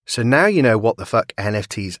So now you know what the fuck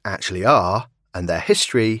NFTs actually are and their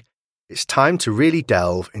history, it's time to really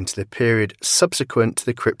delve into the period subsequent to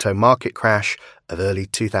the crypto market crash of early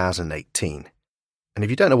 2018. And if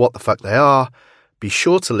you don't know what the fuck they are, be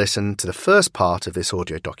sure to listen to the first part of this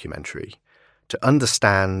audio documentary to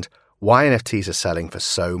understand why NFTs are selling for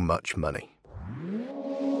so much money.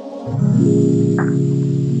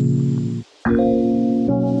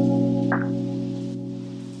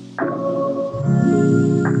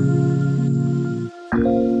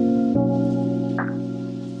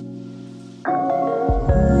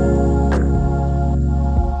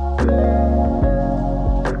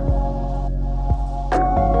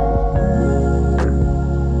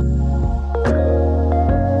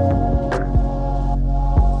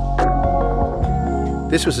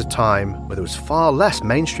 This was a time where there was far less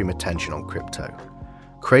mainstream attention on crypto.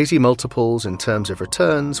 Crazy multiples in terms of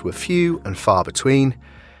returns were few and far between.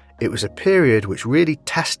 It was a period which really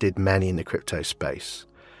tested many in the crypto space.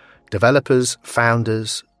 Developers,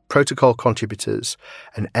 founders, protocol contributors,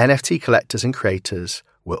 and NFT collectors and creators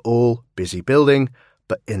were all busy building,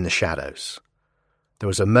 but in the shadows. There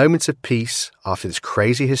was a moment of peace after this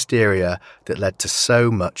crazy hysteria that led to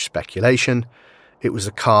so much speculation. It was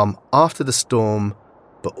a calm after the storm,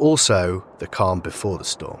 but also the calm before the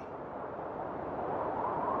storm.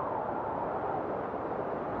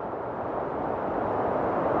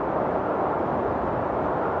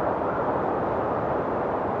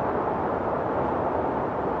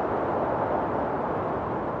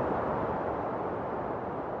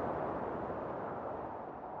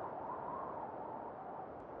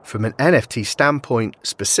 From an NFT standpoint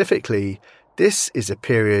specifically, this is a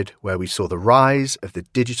period where we saw the rise of the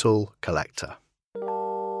digital collector.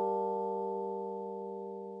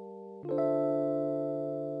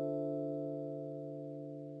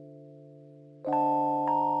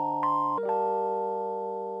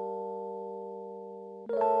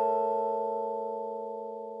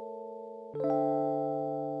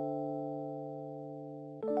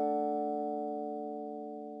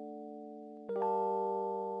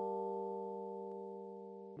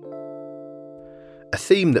 A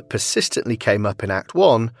theme that persistently came up in Act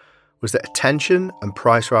 1 was that attention and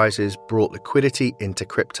price rises brought liquidity into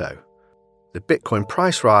crypto. The Bitcoin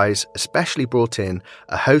price rise especially brought in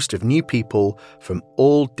a host of new people from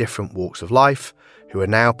all different walks of life who are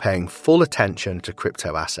now paying full attention to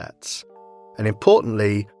crypto assets. And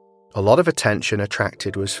importantly, a lot of attention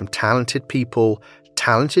attracted was from talented people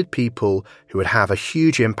who would have a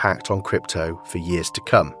huge impact on crypto for years to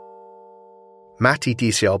come. Matty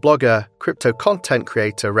DCL Blogger, crypto content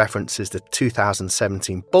creator, references the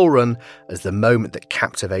 2017 bull run as the moment that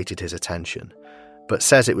captivated his attention, but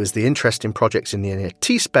says it was the interesting projects in the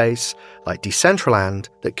NFT space, like Decentraland,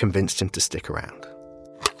 that convinced him to stick around.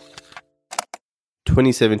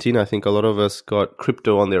 2017, I think a lot of us got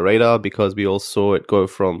crypto on their radar because we all saw it go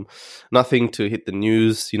from nothing to hit the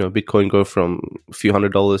news. Bitcoin go from a few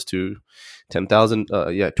 $100s to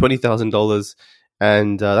 $20,000.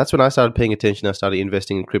 And that's when I started paying attention. I started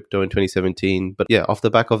investing in crypto in 2017. But yeah, off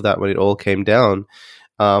the back of that, when it all came down,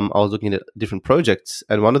 I was looking at different projects.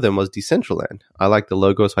 And one of them was Decentraland. I liked the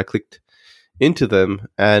logo, so I clicked into them.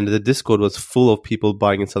 And the Discord was full of people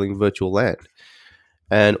buying and selling virtual land.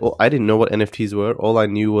 And I didn't know what NFTs were. All I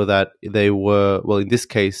knew were that they were, well, in this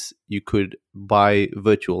case, you could buy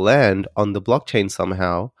virtual land on the blockchain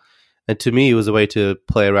somehow. And to me, it was a way to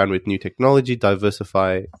play around with new technology,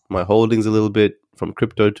 diversify my holdings a little bit from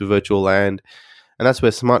crypto to virtual land. And that's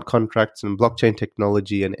where smart contracts and blockchain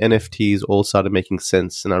technology and NFTs all started making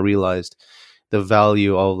sense. And I realized the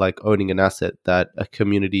value of owning an asset that a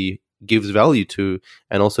community gives value to,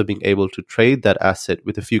 and also being able to trade that asset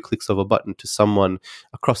with a few clicks of a button to someone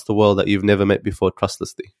across the world that you've never met before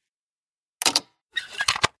trustlessly.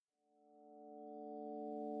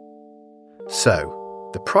 So,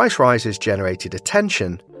 the price rises generated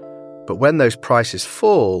attention, but when those prices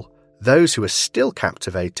fall, those who are still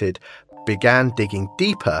captivated began digging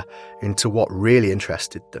deeper into what really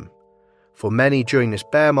interested them. For many during this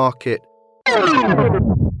bear market,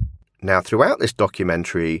 now throughout this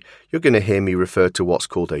documentary, you're going to hear me refer to what's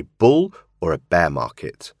called a bull or a bear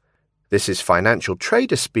market. This is financial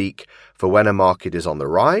trader speak for when a market is on the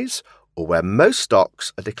rise or where most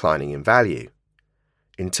stocks are declining in value.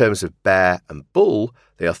 In terms of bear and bull,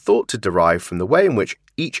 they are thought to derive from the way in which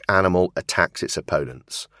each animal attacks its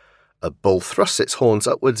opponents. A bull thrusts its horns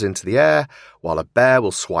upwards into the air, while a bear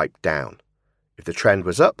will swipe down. If the trend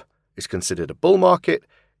was up, it's considered a bull market.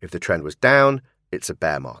 If the trend was down, it's a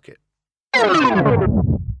bear market. Interested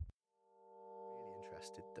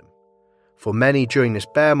them. For many during this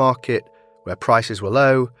bear market, where prices were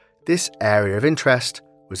low, this area of interest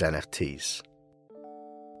was NFTs.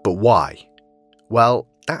 But why? Well,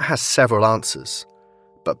 that has several answers.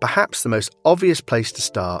 But perhaps the most obvious place to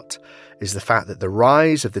start is the fact that the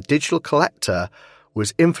rise of the digital collector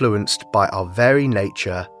was influenced by our very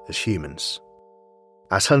nature as humans.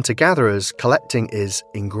 As hunter-gatherers, collecting is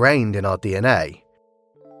ingrained in our DNA.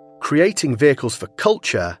 Creating vehicles for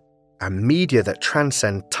culture and media that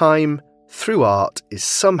transcend time through art is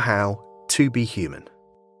somehow to be human.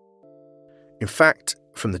 In fact,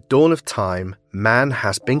 from the dawn of time, man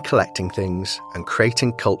has been collecting things and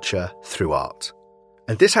creating culture through art.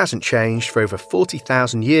 And this hasn't changed for over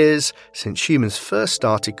 40,000 years since humans first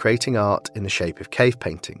started creating art in the shape of cave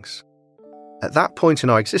paintings. At that point in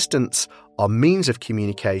our existence, our means of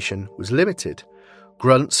communication was limited.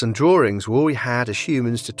 Grunts and drawings were all we had as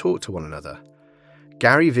humans to talk to one another.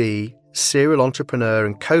 Gary Vee, serial entrepreneur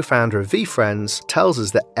and co-founder of VeeFriends, tells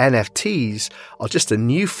us that NFTs are just a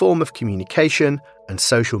new form of communication and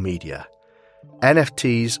social media.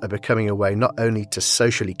 NFTs are becoming a way not only to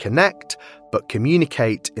socially connect, but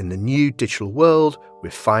communicate in the new digital world we're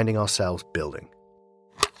finding ourselves building.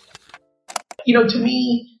 To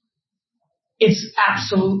me, it's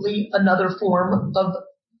absolutely another form of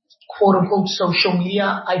quote-unquote social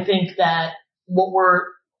media. I think that what we're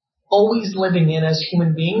always living in as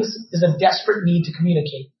human beings is a desperate need to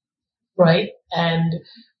communicate, right? And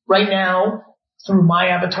right now, through my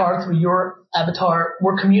avatar, through your avatar,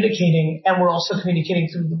 we're communicating, and we're also communicating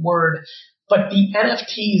through the word. But the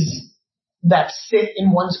NFTs that sit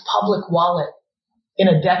in one's public wallet in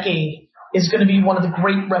a decade is going to be one of the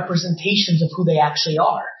great representations of who they actually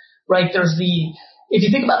are, right? If you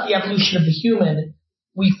think about the evolution of the human,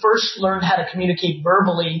 we first learned how to communicate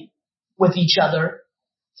verbally with each other,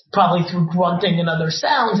 probably through grunting and other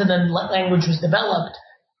sounds, and then language was developed.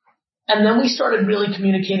 And then we started really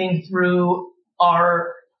communicating through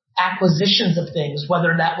our acquisitions of things,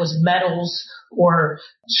 whether that was metals or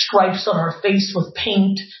stripes on our face with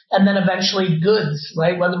paint, and then eventually goods,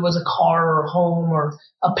 right? Whether it was a car or a home or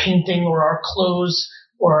a painting or our clothes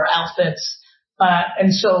or our outfits.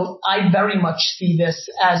 And so I very much see this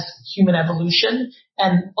as human evolution,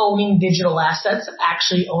 and owning digital assets,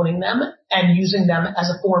 actually owning them and using them as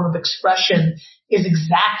a form of expression is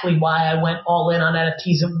exactly why I went all in on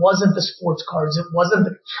NFTs. It wasn't the sports cards. It wasn't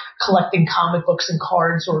the collecting comic books and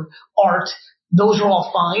cards or art. Those are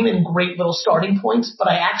all fine and great little starting points, but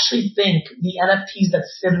I actually think the NFTs that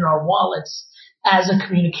sit in our wallets as a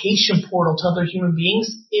communication portal to other human beings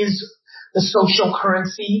is the social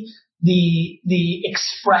currency, the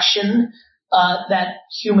expression that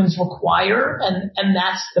humans require, and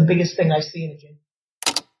that's the biggest thing I see in it,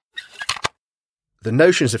 Jim. The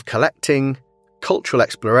notions of collecting, cultural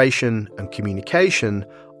exploration, and communication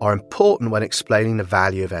are important when explaining the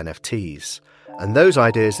value of NFTs, and those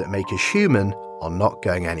ideas that make us human are not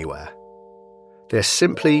going anywhere. They're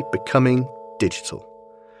simply becoming digital.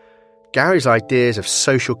 Gary's ideas of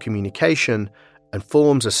social communication and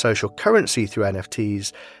forms of social currency through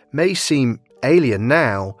NFTs may seem alien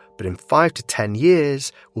now, but in 5 to 10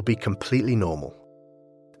 years will be completely normal.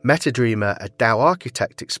 MetaDreamer, a DAO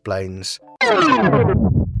architect, explains,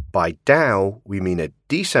 by DAO, we mean a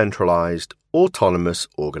decentralized, autonomous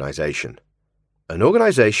organization. An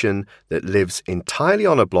organization that lives entirely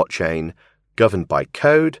on a blockchain, governed by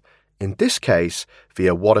code, in this case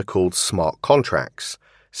via what are called smart contracts,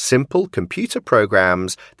 simple computer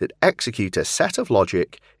programs that execute a set of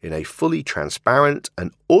logic in a fully transparent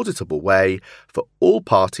and auditable way for all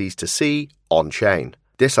parties to see on-chain.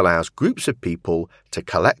 This allows groups of people to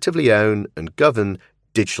collectively own and govern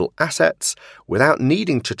digital assets without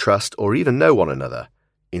needing to trust or even know one another,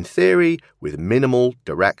 in theory with minimal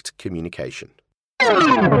direct communication.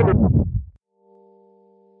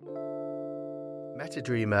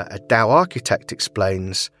 MetaDreamer, a DAO architect,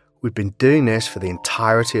 explains, we've been doing this for the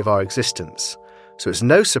entirety of our existence, so it's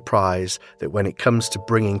no surprise that when it comes to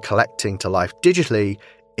bringing collecting to life digitally,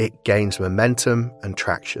 it gains momentum and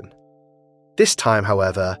traction. This time,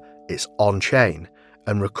 however, it's on-chain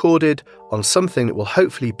and recorded on something that will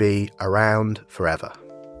hopefully be around forever.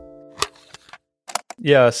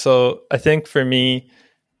 Yeah, so I think for me,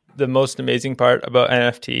 the most amazing part about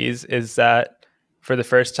NFTs is that for the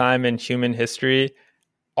first time in human history,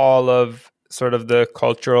 all of sort of the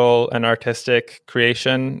cultural and artistic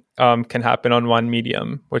creation can happen on one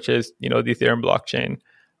medium, which is, the Ethereum blockchain.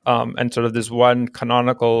 And sort of this one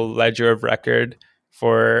canonical ledger of record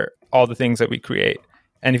for all the things that we create.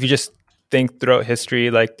 And if you just think throughout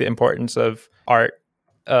history, like the importance of art,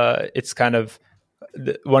 it's kind of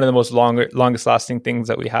one of the most longest lasting things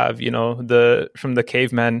that we have. From the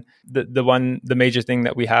cavemen, the major thing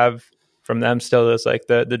that we have from them still is like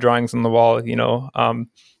the drawings on the wall,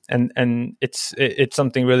 and it's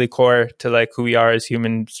something really core to like who we are as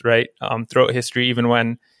humans, right? Throughout history, even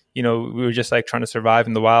when, we were just like trying to survive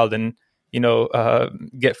in the wild and,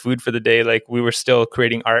 get food for the day, like we were still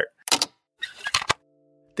creating art.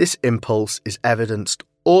 This impulse is evidenced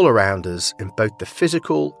all around us in both the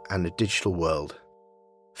physical and the digital world.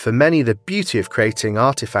 For many, the beauty of creating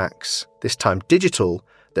artifacts, this time digital,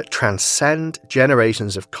 that transcend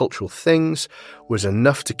generations of cultural things was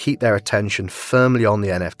enough to keep their attention firmly on the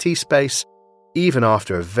NFT space, even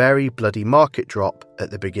after a very bloody market drop at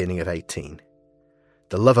the beginning of 2018.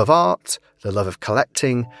 The love of art, the love of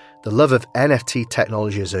collecting, the love of NFT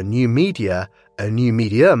technology as a new media, a new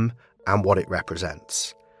medium, and what it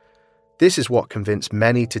represents. This is what convinced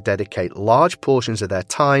many to dedicate large portions of their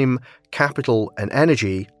time, capital, and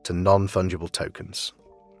energy to non-fungible tokens.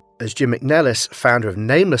 As Jim McNellis, founder of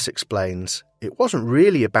Nameless, explains, it wasn't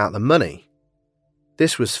really about the money.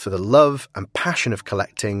 This was for the love and passion of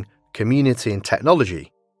collecting, community, and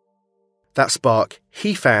technology. That spark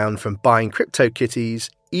he found from buying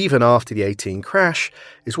CryptoKitties even after the 2018 crash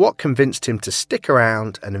is what convinced him to stick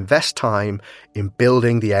around and invest time in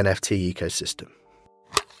building the NFT ecosystem.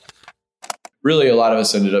 Really, a lot of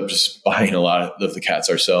us ended up just buying a lot of the cats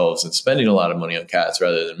ourselves and spending a lot of money on cats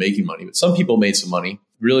rather than making money. But some people made some money.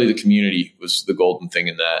 Really, the community was the golden thing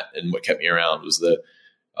in that. And what kept me around was the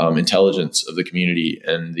intelligence of the community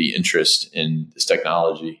and the interest in this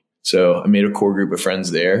technology. So I made a core group of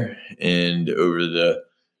friends there. And over the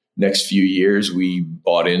next few years, we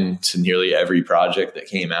bought into nearly every project that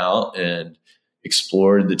came out and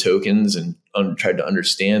explored the tokens and tried to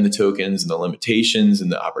understand the tokens and the limitations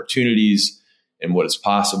and the opportunities and what is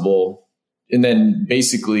possible. And then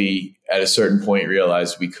basically at a certain point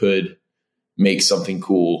realized we could make something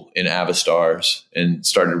cool in Avastars and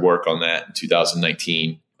started work on that in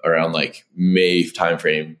 2019. Around like May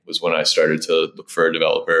timeframe was when I started to look for a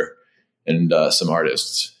developer and some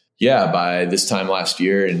artists. Yeah, by this time last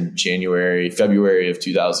year in February of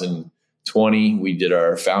 2020, we did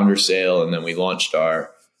our founder sale and then we launched our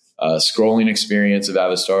scrolling experience of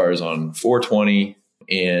Avastars on 4/20.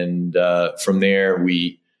 And from there,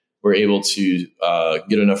 we were able to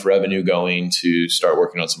get enough revenue going to start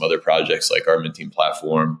working on some other projects like our minting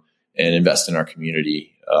platform and invest in our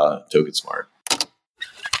community, TokenSmart.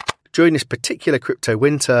 During this particular crypto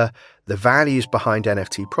winter, the values behind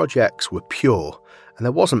NFT projects were pure, and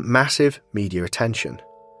there wasn't massive media attention.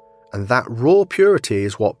 And that raw purity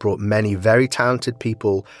is what brought many very talented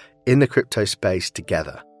people in the crypto space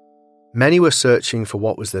together. Many were searching for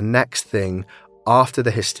what was the next thing after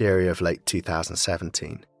the hysteria of late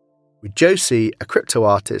 2017. With Josie, a crypto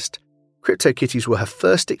artist, CryptoKitties were her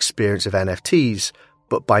first experience of NFTs,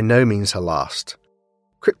 but by no means her last.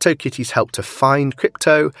 CryptoKitties helped her find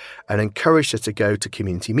crypto and encouraged her to go to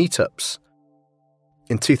community meetups.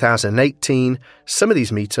 In 2018, some of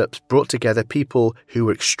these meetups brought together people who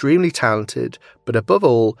were extremely talented, but above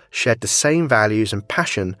all, shared the same values and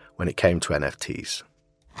passion when it came to NFTs.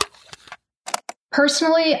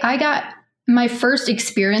 Personally, my first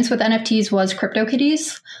experience with NFTs was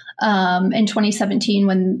CryptoKitties in 2017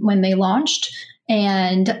 when they launched.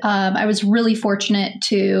 And I was really fortunate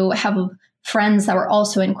to have friends that were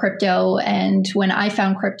also in crypto. And when I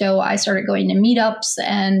found crypto, I started going to meetups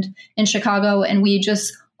and in Chicago, and we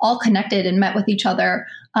just all connected and met with each other.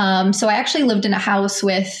 So I actually lived in a house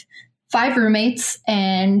with 5 roommates,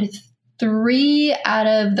 and 3 out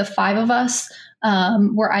of the 5 of us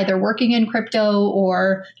were either working in crypto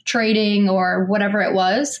or trading or whatever it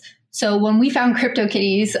was. So when we found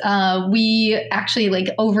CryptoKitties, we actually like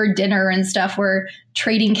over dinner and stuff were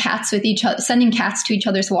trading cats with each other, sending cats to each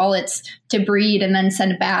other's wallets to breed and then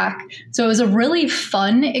send back. So it was a really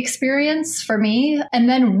fun experience for me. And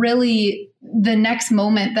then really the next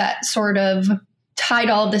moment that sort of tied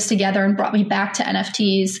all of this together and brought me back to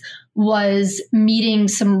NFTs was meeting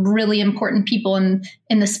some really important people in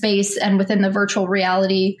the space and within the virtual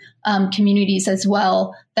reality communities as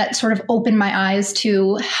well, that sort of opened my eyes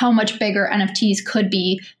to how much bigger NFTs could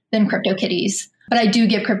be than CryptoKitties. But I do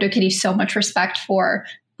give CryptoKitties so much respect for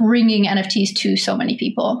bringing NFTs to so many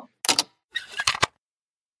people.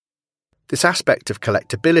 This aspect of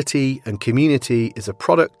collectability and community is a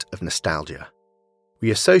product of nostalgia.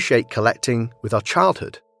 We associate collecting with our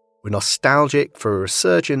childhood. We're nostalgic for a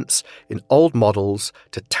resurgence in old models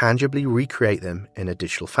to tangibly recreate them in a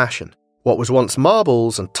digital fashion. What was once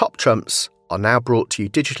marbles and top trumps are now brought to you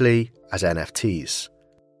digitally as NFTs.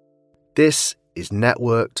 This is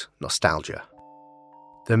networked nostalgia.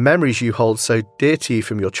 The memories you hold so dear to you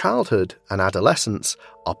from your childhood and adolescence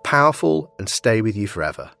are powerful and stay with you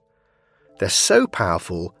forever. They're so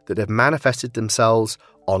powerful that they've manifested themselves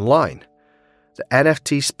online. The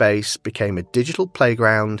NFT space became a digital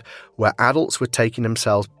playground where adults were taking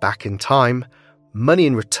themselves back in time. Money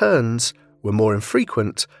in returns were more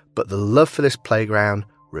infrequent, but the love for this playground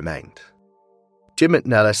remained. Jim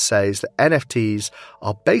McNellis says that NFTs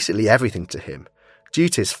are basically everything to him, due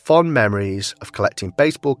to his fond memories of collecting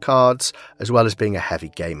baseball cards as well as being a heavy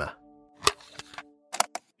gamer.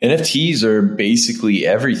 NFTs are basically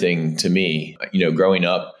everything to me. Growing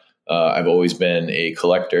up, I've always been a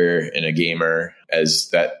collector and a gamer.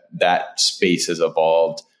 As that space has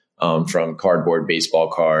evolved from cardboard baseball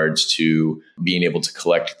cards to being able to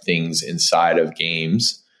collect things inside of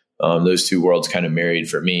games. Those two worlds kind of married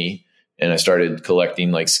for me. And I started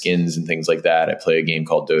collecting like skins and things like that. I play a game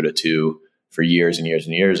called Dota 2 for years and years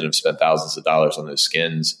and years, and have spent thousands of dollars on those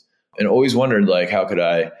skins. And always wondered, like, how could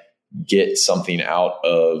I get something out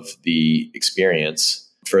of the experience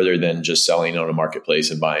further than just selling on a marketplace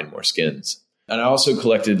and buying more skins. And I also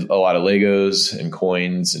collected a lot of Legos and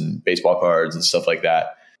coins and baseball cards and stuff like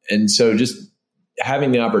that. And so just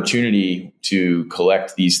having the opportunity to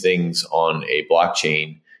collect these things on a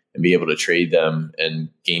blockchain and be able to trade them and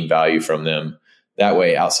gain value from them that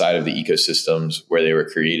way outside of the ecosystems where they were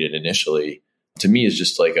created initially, to me is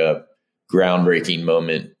just like a groundbreaking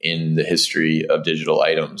moment in the history of digital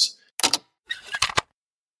items.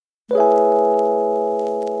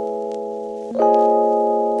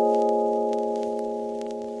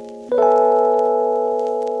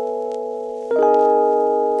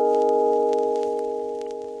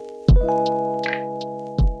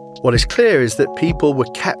 What is clear is that people were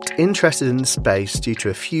kept interested in the space due to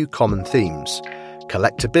a few common themes: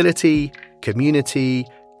 collectability, community,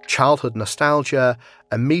 childhood nostalgia,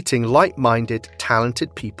 and meeting like-minded,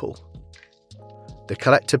 talented people. The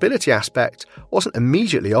collectability aspect wasn't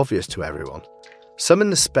immediately obvious to everyone. Some in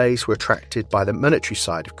the space were attracted by the monetary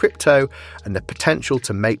side of crypto and the potential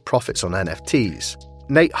to make profits on NFTs.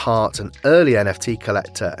 Nate Hart, an early NFT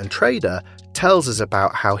collector and trader, tells us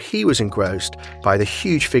about how he was engrossed by the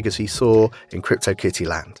huge figures he saw in CryptoKitty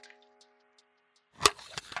land.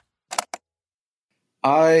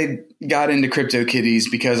 I got into CryptoKitties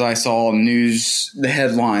because I saw the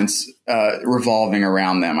headlines revolving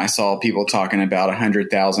around them. I saw people talking about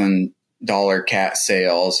 $100,000 cat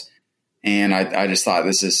sales, and I just thought,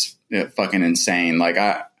 this is fucking insane. Like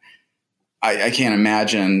I can't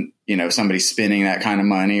imagine, somebody spending that kind of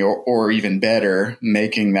money or even better,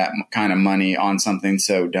 making that kind of money on something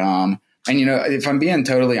so dumb. And, if I'm being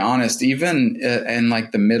totally honest, even in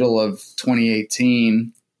like the middle of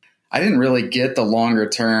 2018, I didn't really get the longer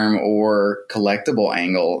term or collectible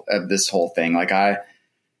angle of this whole thing. Like I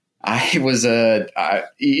was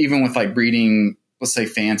even with like breeding, let's say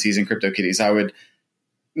fancies and CryptoKitties, I would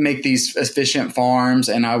make these efficient farms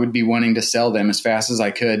and I would be wanting to sell them as fast as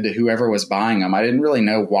I could to whoever was buying them. I didn't really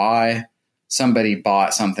know why somebody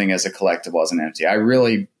bought something as a collectible, as an NFT. I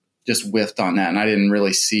really just whiffed on that, and I didn't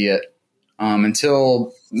really see it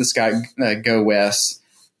until this guy, Go West,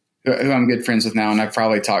 who I'm good friends with now, and I've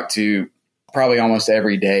probably talked to almost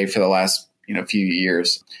every day for the last few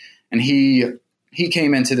years. And he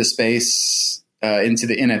came into the space, into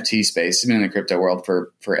the NFT space. He's been in the crypto world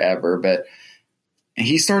for forever, but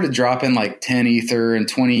he started dropping like 10 Ether and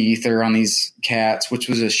 20 Ether on these cats, which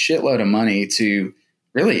was a shitload of money to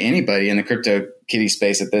really anybody in the CryptoKitty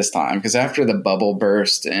space at this time. Because after the bubble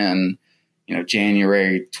burst in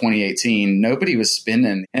January 2018, nobody was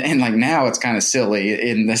spending. And like now it's kind of silly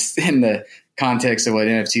in the context of what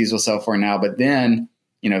NFTs will sell for now. But then,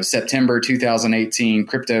 September 2018,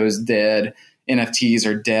 crypto is dead. NFTs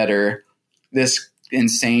are deader. This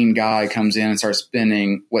insane guy comes in and starts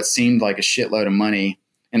spending what seemed like a shitload of money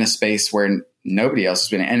in a space where nobody else is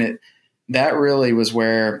spending. And that really was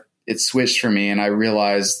where it switched for me. And I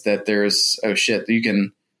realized that there's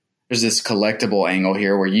this collectible angle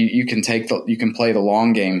here where you can play the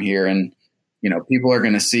long game here. And, people are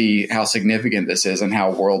going to see how significant this is and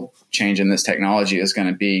how world changing this technology is going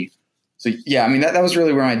to be. So yeah, I mean, that was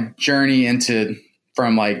really where my journey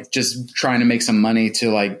from like just trying to make some money to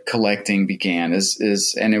like collecting began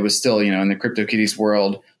and it was still, in the CryptoKitties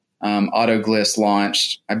world. Autoglyphs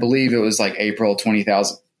launched, I believe it was like April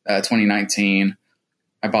 2019.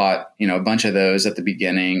 I bought, a bunch of those at the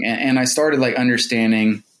beginning and I started like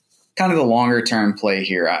understanding kind of the longer term play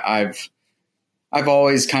here. I've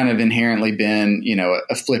always kind of inherently been,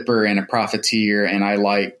 a flipper and a profiteer, and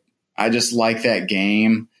I just like that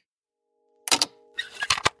game.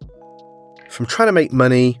 From trying to make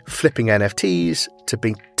money flipping NFTs to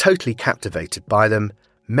being totally captivated by them,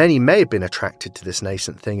 many may have been attracted to this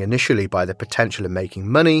nascent thing initially by the potential of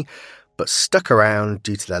making money, but stuck around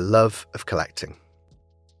due to their love of collecting.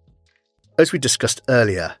 As we discussed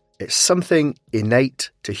earlier, it's something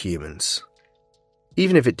innate to humans.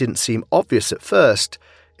 Even if it didn't seem obvious at first,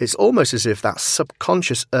 it's almost as if that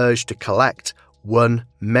subconscious urge to collect won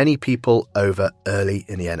many people over early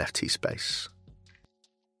in the NFT space.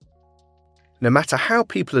 No matter how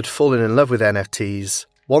people had fallen in love with NFTs,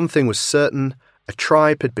 one thing was certain: a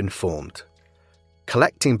tribe had been formed.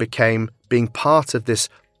 Collecting became being part of this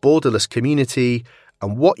borderless community,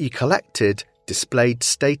 and what you collected displayed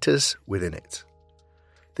status within it.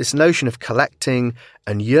 This notion of collecting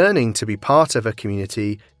and yearning to be part of a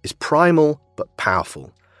community is primal but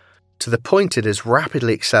powerful, to the point it has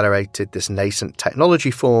rapidly accelerated this nascent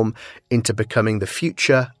technology form into becoming the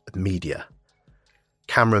future of media.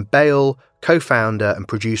 Cameron Bale, co-founder and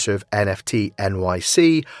producer of NFT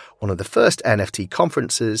NYC, one of the first NFT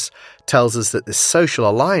conferences, tells us that this social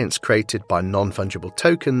alliance created by non-fungible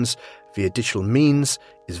tokens via digital means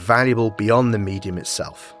is valuable beyond the medium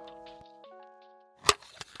itself.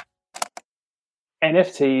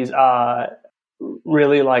 NFTs are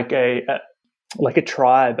really like a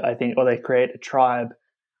tribe, I think, or they create a tribe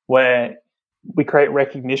where we create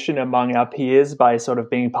recognition among our peers by sort of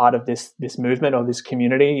being part of this movement or this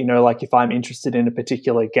community. You know, like if I'm interested in a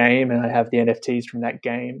particular game and I have the NFTs from that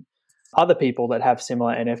game, other people that have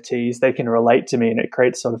similar NFTs, they can relate to me, and it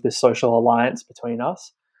creates sort of this social alliance between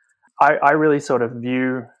us. I really sort of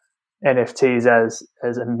view NFTs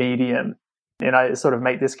as a medium, and I sort of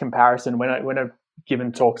make this comparison when a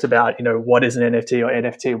given talks about, you know, what is an NFT or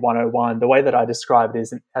NFT 101, the way that I describe it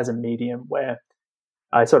is as a medium, where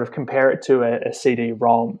I sort of compare it to a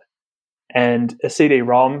CD-ROM. And a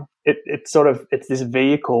CD-ROM, it's this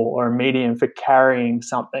vehicle or a medium for carrying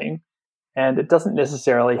something, and it doesn't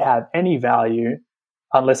necessarily have any value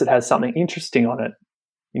unless it has something interesting on it.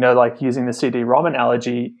 You know, like using the CD-ROM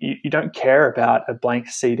analogy, you don't care about a blank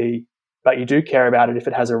CD, but you do care about it if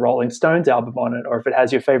it has a Rolling Stones album on it, or if it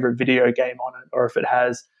has your favorite video game on it, or if it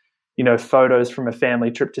has, you know, photos from a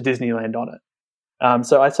family trip to Disneyland on it.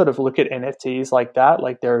 So I sort of look at NFTs like that,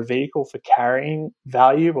 like they're a vehicle for carrying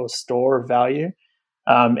value or store of value.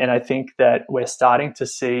 And I think that we're starting to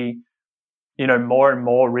see, you know, more and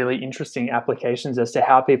more really interesting applications as to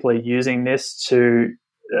how people are using this to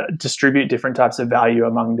distribute different types of value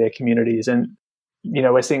among their communities. And, you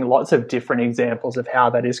know, we're seeing lots of different examples of how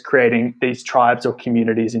that is creating these tribes or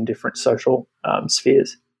communities in different social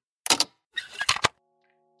spheres.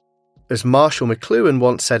 As Marshall McLuhan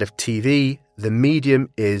once said of TV, the medium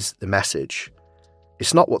is the message.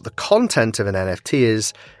 It's not what the content of an NFT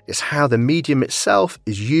is, it's how the medium itself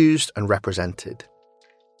is used and represented.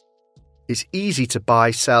 It's easy to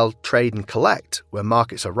buy, sell, trade and collect where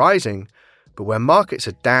markets are rising, but where markets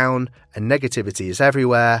are down and negativity is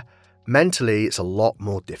everywhere, mentally it's a lot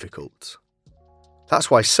more difficult.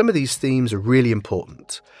 That's why some of these themes are really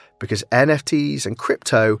important, because NFTs and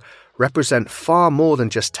crypto represent far more than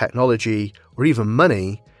just technology or even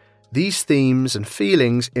money. These themes and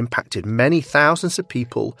feelings impacted many thousands of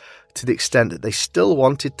people to the extent that they still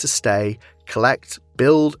wanted to stay, collect,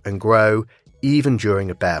 build and grow even during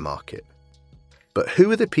a bear market. But who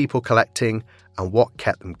are the people collecting and what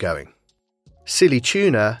kept them going? Silly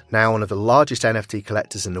Tuna, now one of the largest NFT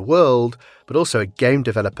collectors in the world, but also a game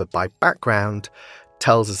developer by background,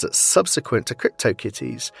 tells us that subsequent to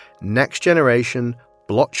CryptoKitties, next generation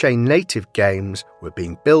blockchain native games were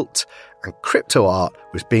being built and crypto art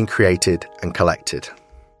was being created and collected.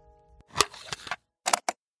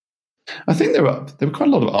 I think there were quite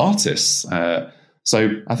a lot of artists. So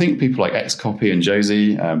I think people like XCOPY and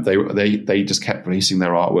Josie, they just kept releasing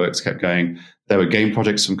their artworks, kept going. There were game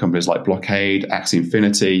projects from companies like Blockade, Axie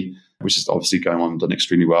Infinity, which is obviously going on and done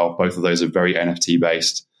extremely well. Both of those are very NFT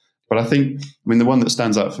based. But I think, the one that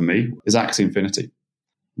stands out for me is Axie Infinity.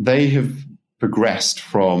 They have progressed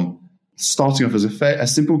from starting off as a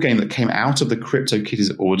simple game that came out of the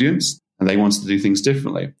CryptoKitties audience, and they wanted to do things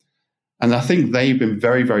differently. And I think they've been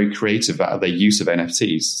very, very creative at their use of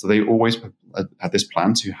NFTs. So they always had this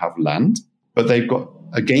plan to have land, but they've got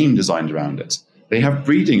a game designed around it. They have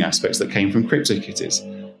breeding aspects that came from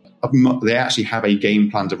CryptoKitties. They actually have a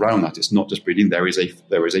game planned around that. It's not just breeding. There is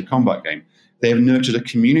a combat game. They have nurtured a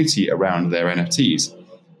community around their NFTs.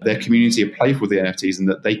 Their community are playful with the NFTs, and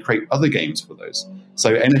that they create other games for those.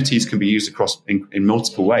 So NFTs can be used across in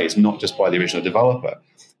multiple ways, not just by the original developer.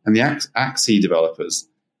 And the Axie developers,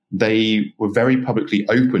 they were very publicly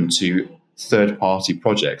open to third-party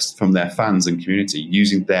projects from their fans and community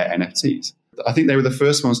using their NFTs. I think they were the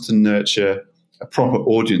first ones to nurture a proper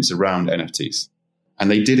audience around NFTs. And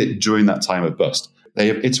they did it during that time of bust. They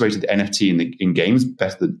have iterated NFT in games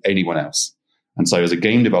better than anyone else. And so as a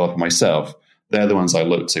game developer myself, they're the ones I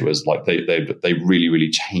look to as like they really, really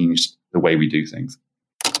changed the way we do things.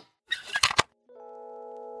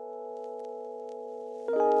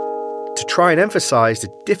 To try and emphasise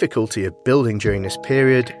the difficulty of building during this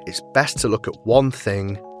period, it's best to look at one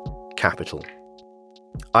thing: capital.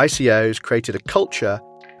 ICOs created a culture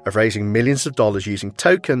of raising millions of dollars using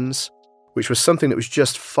tokens, which was something that was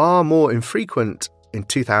just far more infrequent in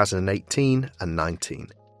 2018 and 19.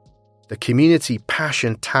 The community,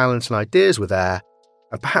 passion, talent and ideas were there,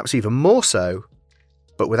 and perhaps even more so,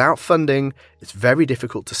 but without funding, it's very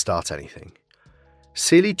difficult to start anything.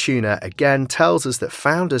 Sealy Tuna again tells us that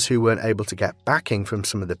founders who weren't able to get backing from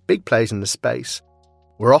some of the big players in the space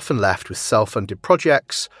were often left with self-funded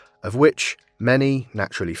projects, of which many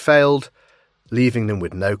naturally failed, leaving them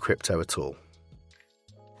with no crypto at all.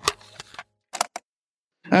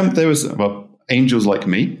 There was angels like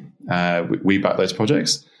me. We backed those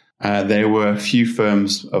projects. There were a few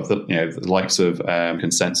firms of the likes of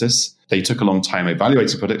Consensus. They took a long time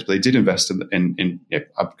evaluating projects, but they did invest in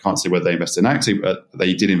I can't say whether they invested in Active, but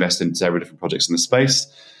they did invest in several different projects in the space.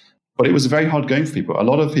 But it was very hard going for people. A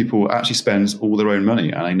lot of people actually spend all their own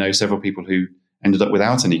money. And I know several people who ended up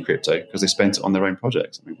without any crypto because they spent it on their own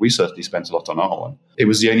projects. I mean, we certainly spent a lot on our one. It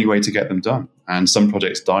was the only way to get them done. And some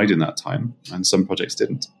projects died in that time and some projects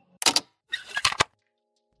didn't.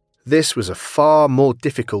 This was a far more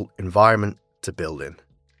difficult environment to build in.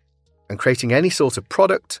 And creating any sort of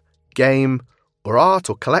product, game, or art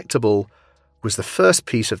or collectible was the first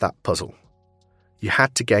piece of that puzzle. You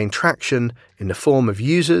had to gain traction in the form of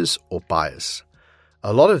users or buyers.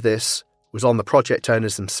 A lot of this was on the project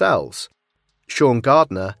owners themselves. Sean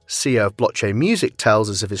Gardner, CEO of Blockchain Music, tells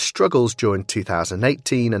us of his struggles during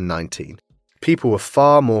 2018 and 19. People were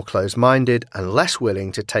far more closed-minded and less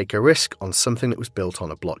willing to take a risk on something that was built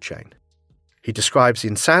on a blockchain. He describes the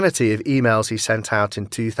insanity of emails he sent out in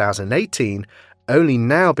 2018 only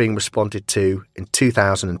now being responded to in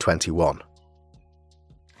 2021.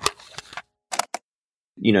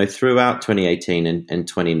 Throughout 2018 and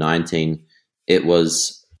 2019, it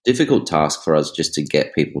was a difficult task for us just to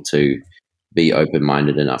get people to be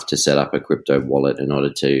open-minded enough to set up a crypto wallet in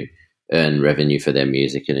order to earn revenue for their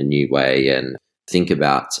music in a new way and think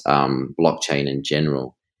about blockchain in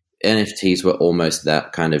general. NFTs were almost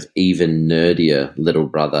that kind of even nerdier little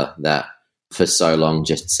brother that for so long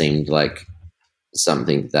just seemed like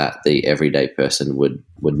something that the everyday person would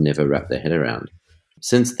never wrap their head around.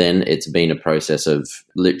 Since then, it's been a process of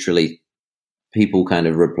literally people kind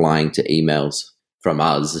of replying to emails from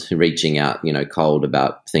us, reaching out, cold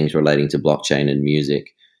about things relating to blockchain and music.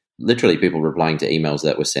 Literally people replying to emails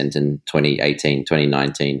that were sent in 2018,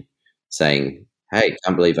 2019, saying, hey,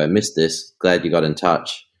 can't believe I missed this. Glad you got in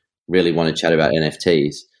touch. Really want to chat about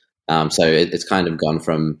NFTs. So it's kind of gone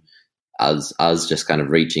from us just kind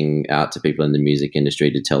of reaching out to people in the music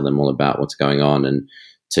industry to tell them all about what's going on, and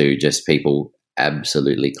to just people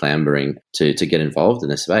absolutely clambering to get involved in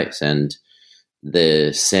the space. And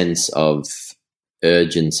the sense of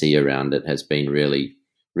urgency around it has been really,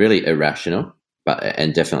 really irrational,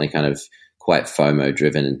 and definitely kind of quite FOMO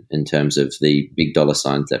driven in terms of the big dollar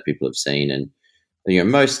signs that people have seen. And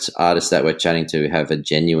most artists that we're chatting to have a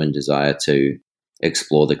genuine desire to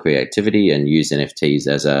explore the creativity and use NFTs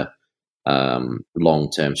as a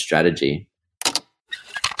long-term strategy.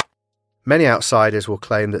 Many outsiders will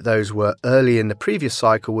claim that those who were early in the previous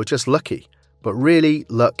cycle were just lucky, but really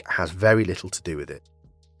luck has very little to do with it.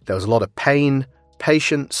 There was a lot of pain,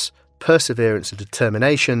 patience, perseverance and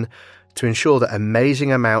determination to ensure that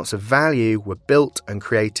amazing amounts of value were built and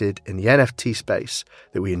created in the NFT space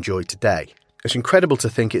that we enjoy today. It's incredible to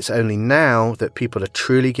think it's only now that people are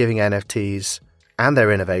truly giving NFTs and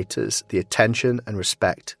their innovators the attention and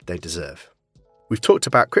respect they deserve. We've talked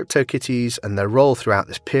about CryptoKitties and their role throughout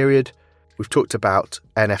this period. We've talked about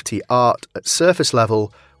NFT art at surface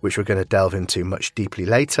level, which we're going to delve into much deeply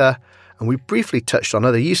later. And we briefly touched on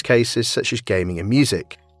other use cases such as gaming and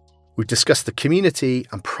music. We've discussed the community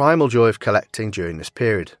and primal joy of collecting during this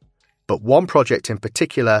period. But one project in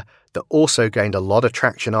particular that also gained a lot of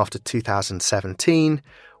traction after 2017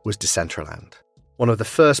 was Decentraland, one of the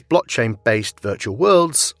first blockchain-based virtual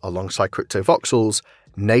worlds, alongside CryptoVoxels,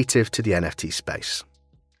 native to the NFT space.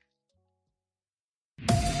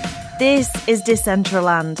 This is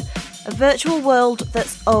Decentraland, a virtual world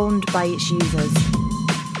that's owned by its users.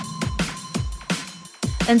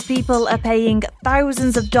 And people are paying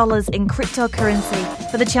thousands of dollars in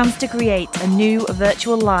cryptocurrency for the chance to create a new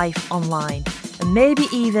virtual life online and maybe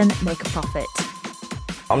even make a profit.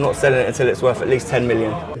 I'm not selling it until it's worth at least 10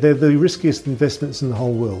 million. They're the riskiest investments in the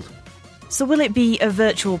whole world. So will it be a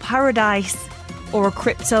virtual paradise or a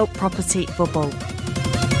crypto property bubble.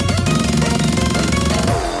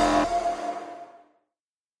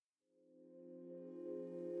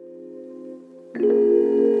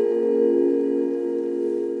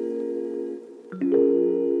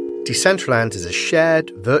 Decentraland is a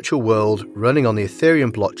shared virtual world running on the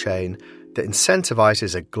Ethereum blockchain that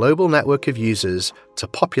incentivizes a global network of users to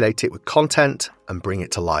populate it with content and bring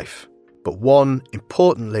it to life, but one,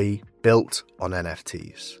 importantly, built on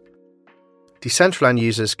NFTs. Decentraland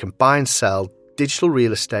users can buy and sell digital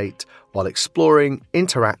real estate while exploring,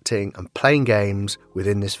 interacting, and playing games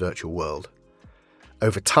within this virtual world.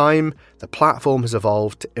 Over time, the platform has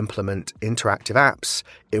evolved to implement interactive apps,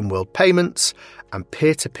 in-world payments, and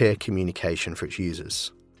peer-to-peer communication for its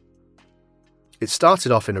users. It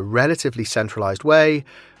started off in a relatively centralized way,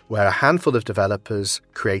 where a handful of developers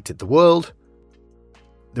created the world.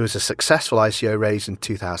 There was a successful ICO raise in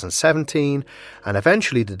 2017, and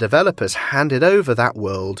eventually the developers handed over that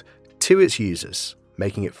world to its users,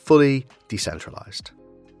 making it fully decentralized.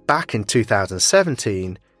 Back in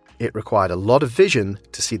 2017, it required a lot of vision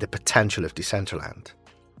to see the potential of Decentraland.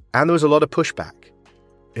 And there was a lot of pushback.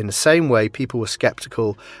 In the same way people were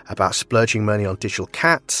skeptical about splurging money on digital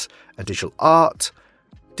cats and digital art,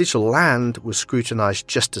 digital land was scrutinized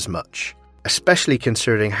just as much, especially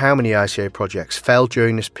considering how many ICO projects failed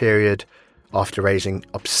during this period after raising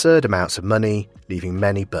absurd amounts of money, leaving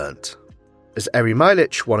many burnt. As Eri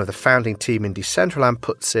Milic, one of the founding team in Decentraland,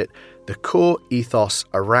 puts it, the core ethos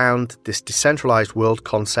around this decentralized world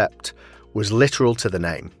concept was literal to the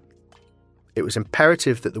name. It was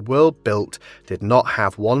imperative that the world built did not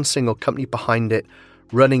have one single company behind it,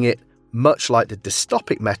 running it much like the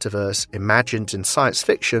dystopic metaverse imagined in science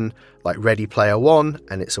fiction like Ready Player One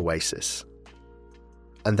and its Oasis.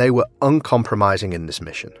 And they were uncompromising in this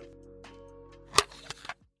mission.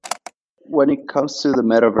 When it comes to the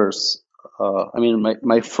metaverse,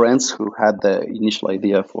 my friends who had the initial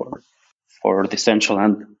idea for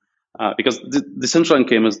Decentraland, because Decentraland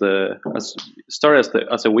came started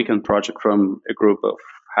as a weekend project from a group of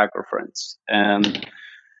hacker friends, and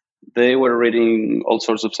they were reading all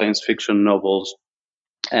sorts of science fiction novels,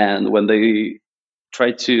 and when they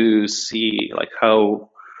tried to see like how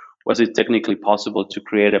was it technically possible to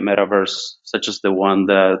create a metaverse such as the one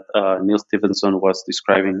that Neil Stephenson was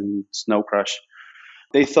describing in Snow Crash,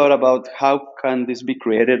 they thought about how can this be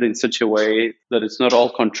created in such a way that it's not all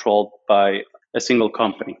controlled by a single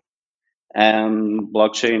company. And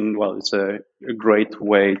blockchain, well, it's a great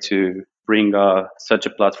way to bring such a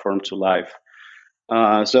platform to life.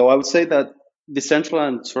 So I would say that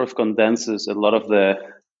Decentraland sort of condenses a lot of the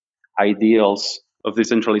ideals of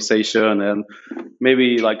decentralization and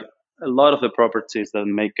maybe like a lot of the properties that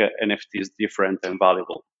make NFTs different and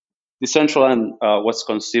valuable. Decentraland was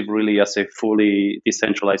conceived really as a fully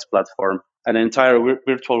decentralized platform, an entire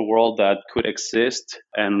virtual world that could exist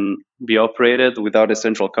and be operated without a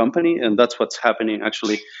central company. And that's what's happening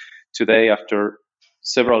actually today after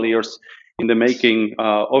several years in the making.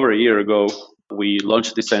 Over a year ago, we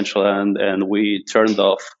launched Decentraland and we turned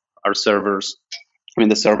off our servers,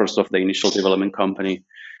 the servers of the initial development company.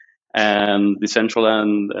 And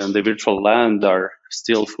Decentraland and the virtual land are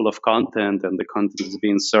still full of content, and the content is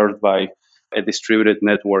being served by a distributed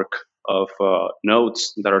network of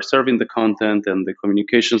nodes that are serving the content, and the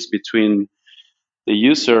communications between the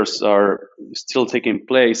users are still taking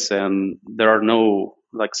place, and there are no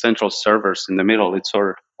like central servers in the middle. It's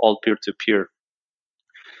all peer-to-peer.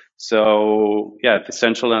 So yeah,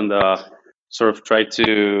 Decentraland sort of tried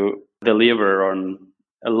to deliver on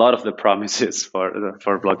a lot of the promises for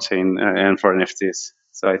blockchain and for NFTs.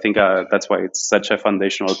 So I think that's why it's such a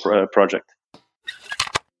foundational project.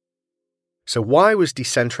 So why was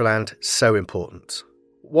Decentraland so important?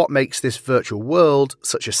 What makes this virtual world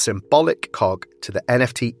such a symbolic cog to the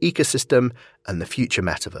NFT ecosystem and the future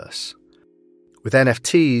metaverse? With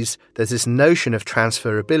NFTs, there's this notion of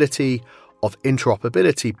transferability, of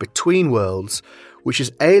interoperability between worlds, which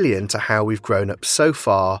is alien to how we've grown up so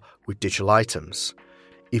far with digital items.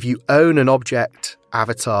 If you own an object,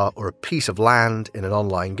 avatar, or a piece of land in an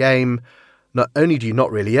online game, not only do you not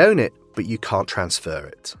really own it, but you can't transfer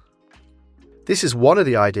it. This is one of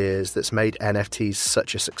the ideas that's made NFTs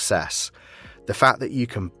such a success. The fact that you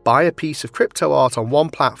can buy a piece of crypto art on one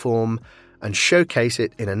platform and showcase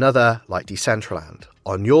it in another, like Decentraland,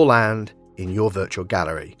 on your land, in your virtual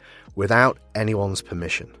gallery, without anyone's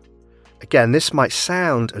permission. Again, this might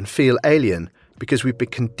sound and feel alien, because we've been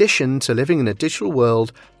conditioned to living in a digital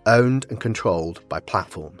world owned and controlled by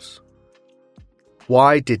platforms.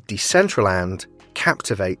 Why did Decentraland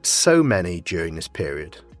captivate so many during this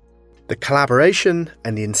period? The collaboration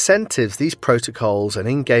and the incentives these protocols and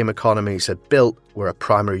in-game economies had built were a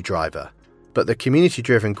primary driver, but the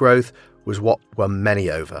community-driven growth was what won many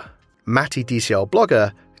over. Matty DCL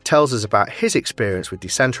Blogger tells us about his experience with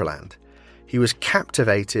Decentraland. He was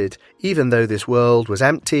captivated even though this world was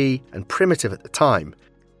empty and primitive at the time.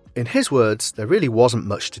 In his words, there really wasn't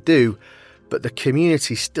much to do, but the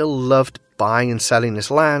community still loved buying and selling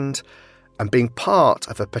this land and being part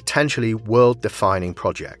of a potentially world-defining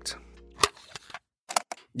project.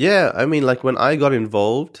 Yeah, I mean, like when I got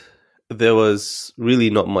involved, there was really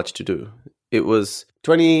not much to do. It was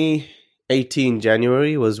 2018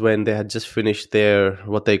 January was when they had just finished their,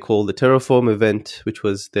 what they call the Terraform event, which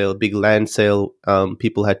was their big land sale.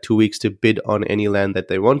 People had 2 weeks to bid on any land that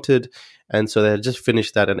they wanted. And so they had just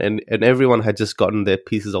finished that and everyone had just gotten their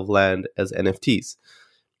pieces of land as NFTs.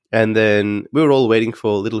 And then we were all waiting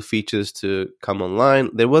for little features to come online.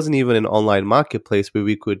 There wasn't even an online marketplace where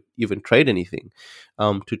we could even trade anything.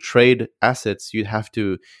 To trade assets, you'd have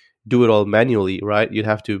to do it all manually, right? You'd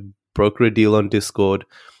have to broker a deal on Discord.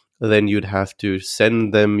 Then you'd have to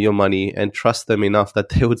send them your money and trust them enough that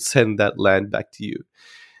they would send that land back to you.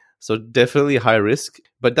 So definitely high risk.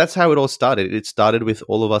 But that's how it all started. It started with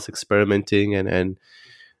all of us experimenting and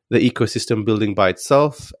the ecosystem building by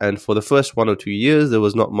itself. And for the first 1 or 2 years, there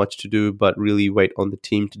was not much to do but really wait on the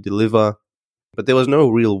team to deliver. But there was no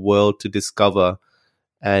real world to discover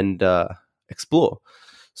and explore.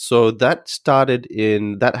 So that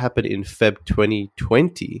happened in Feb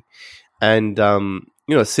 2020. And,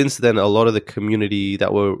 since then, a lot of the community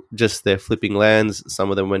that were just there flipping lands, some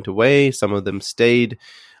of them went away, some of them stayed.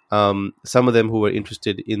 Some of them who were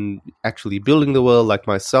interested in actually building the world, like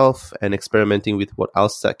myself, and experimenting with what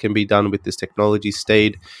else that can be done with this technology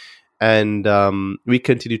stayed. And we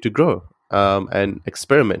continued to grow and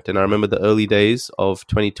experiment. And I remember the early days of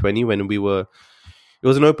 2020 when it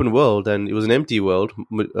was an open world and it was an empty world.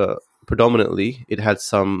 Predominantly, it had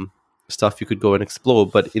some stuff you could go and explore,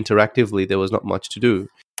 but interactively, there was not much to do.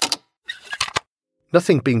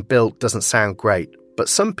 Nothing being built doesn't sound great. But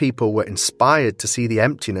some people were inspired to see the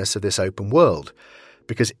emptiness of this open world,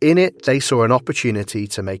 because in it they saw an opportunity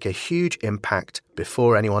to make a huge impact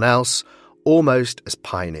before anyone else, almost as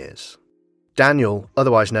pioneers. Daniel,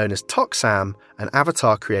 otherwise known as Toxam, an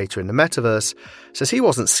avatar creator in the metaverse, says he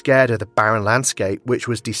wasn't scared of the barren landscape which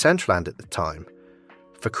was Decentraland at the time.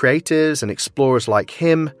 For creators and explorers like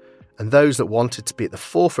him, and those that wanted to be at the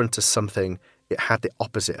forefront of something, it had the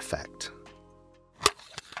opposite effect.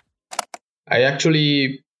 I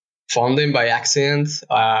actually found him by accident.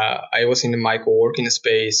 I was in my co-working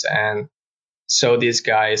space and saw this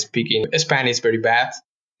guy speaking Spanish very bad.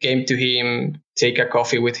 Came to him, take a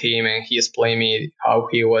coffee with him, and he explained me how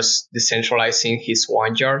he was decentralizing his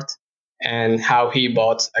vineyard and how he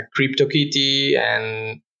bought a CryptoKitty.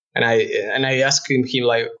 And I asked him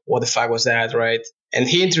like, what the fuck was that, right? And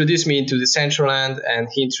he introduced me into Decentraland, and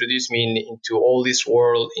he introduced me into all this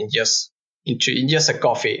world in just a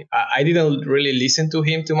coffee. I didn't really listen to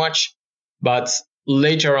him too much, but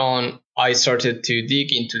later on, I started to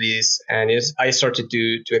dig into this, and I started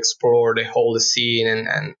to explore the whole scene,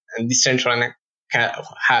 and Decentraland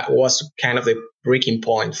was kind of the breaking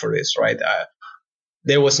point for this, right?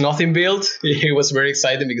 There was nothing built. It was very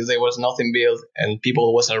exciting because there was nothing built, and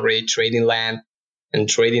people was already trading land and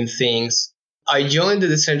trading things. I joined the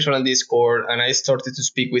Decentraland Discord, and I started to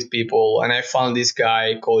speak with people, and I found this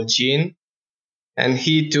guy called Jean. And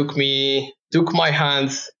he took my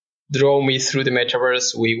hand, drove me through the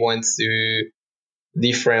metaverse. We went through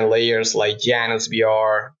different layers like Janus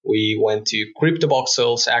VR. We went to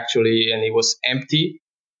CryptoVoxels actually, and it was empty.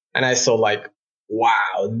 And I thought like,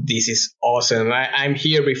 wow, this is awesome. I'm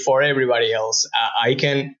here before everybody else. I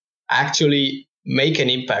can actually make an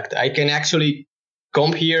impact. I can actually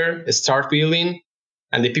come here, start building,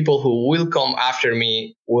 and the people who will come after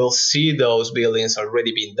me will see those buildings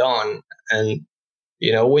already being done. And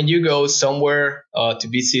when you go somewhere to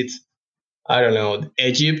visit, I don't know,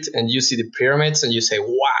 Egypt, and you see the pyramids and you say,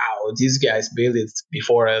 wow, these guys built it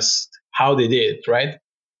before us, how they did it, right?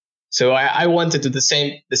 So I wanted the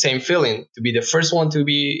same feeling, to be the first one to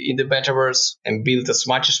be in the metaverse and build as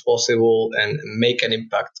much as possible and make an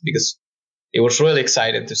impact, because it was really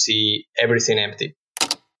exciting to see everything empty.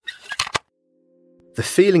 The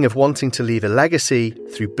feeling of wanting to leave a legacy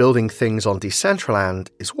through building things on Decentraland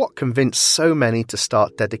is what convinced so many to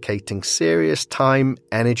start dedicating serious time,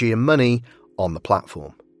 energy and money on the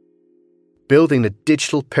platform. Building the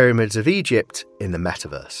digital pyramids of Egypt in the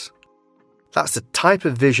metaverse. That's the type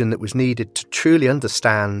of vision that was needed to truly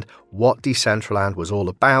understand what Decentraland was all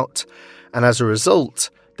about, and as a result,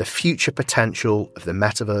 the future potential of the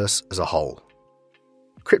metaverse as a whole.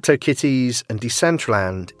 CryptoKitties and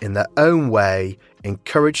Decentraland, in their own way,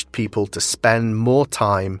 encouraged people to spend more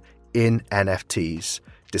time in NFTs,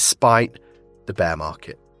 despite the bear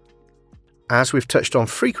market. As we've touched on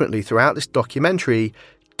frequently throughout this documentary,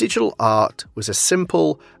 digital art was a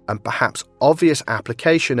simple and perhaps obvious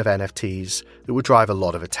application of NFTs that would drive a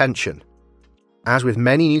lot of attention. As with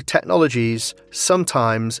many new technologies,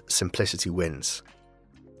 sometimes simplicity wins.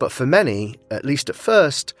 But for many, at least at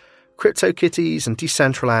first, CryptoKitties and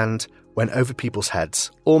Decentraland went over people's heads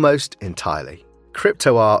almost entirely.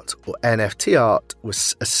 Crypto art, or NFT art,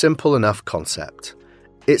 was a simple enough concept.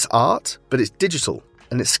 It's art, but it's digital,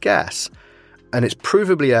 and it's scarce, and it's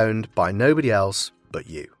provably owned by nobody else but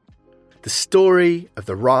you. The story of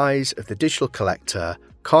the rise of the digital collector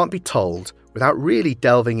can't be told without really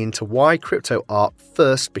delving into why crypto art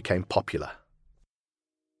first became popular.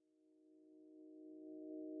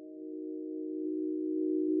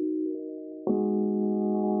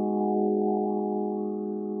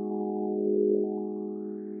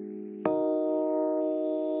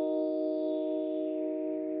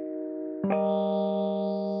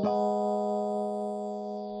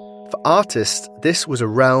 For artists, this was a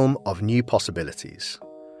realm of new possibilities.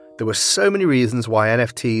 There were so many reasons why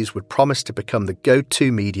NFTs would promise to become the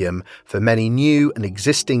go-to medium for many new and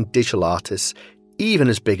existing digital artists, even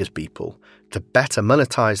as big as Beeple, to better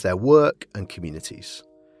monetize their work and communities.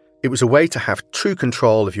 It was a way to have true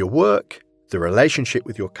control of your work, the relationship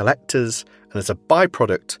with your collectors, and as a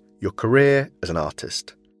byproduct, your career as an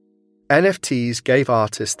artist. NFTs gave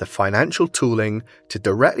artists the financial tooling to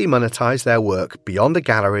directly monetize their work beyond a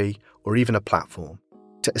gallery or even a platform,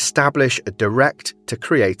 to establish a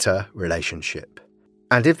direct-to-creator relationship.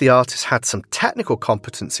 And if the artist had some technical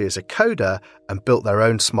competency as a coder and built their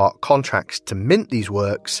own smart contracts to mint these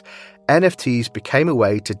works, NFTs became a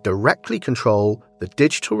way to directly control the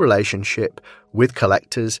digital relationship with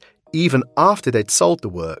collectors even after they'd sold the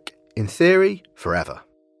work, in theory, forever.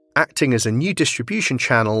 Acting as a new distribution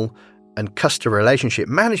channel and customer relationship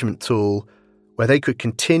management tool where they could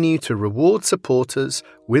continue to reward supporters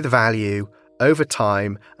with value over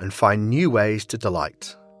time and find new ways to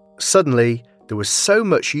delight. Suddenly, there was so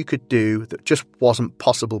much you could do that just wasn't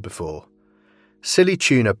possible before. Silly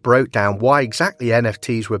Tuna broke down why exactly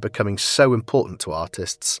NFTs were becoming so important to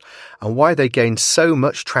artists and why they gained so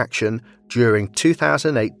much traction during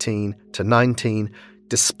 2018 to 19,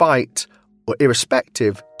 despite or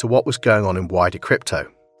irrespective to what was going on in wider crypto.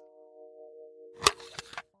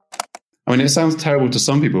 I mean, it sounds terrible to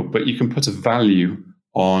some people, but you can put a value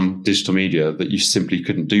on digital media that you simply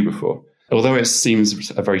couldn't do before. Although it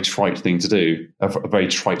seems a very trite thing to do, a very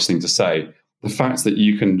trite thing to say, the fact that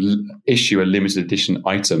you can issue a limited edition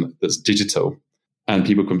item that's digital and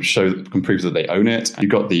people can prove that they own it, and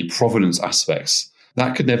you've got the provenance aspects,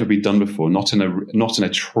 that could never be done before, not in a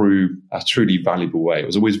truly valuable way. It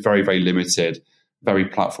was always very, very limited, very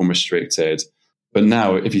platform restricted. But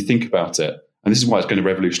now, if you think about it, and this is why it's going to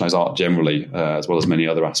revolutionize art generally, as well as many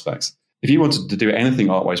other aspects. If you wanted to do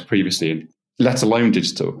anything art-wise previously, let alone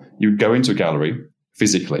digital, you would go into a gallery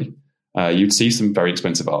physically. You'd see some very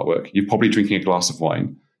expensive artwork. You're probably drinking a glass of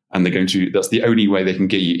wine, and that's the only way they can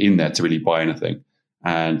get you in there to really buy anything.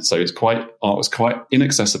 And so art was quite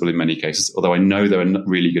inaccessible in many cases, although I know there are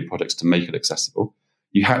really good projects to make it accessible.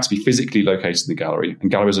 You had to be physically located in the gallery,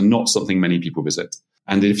 and galleries are not something many people visit.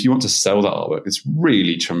 And if you want to sell that artwork, it's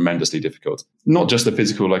really tremendously difficult. Not just the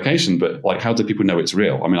physical location, but like, how do people know it's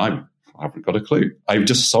real? I mean, I haven't got a clue. I've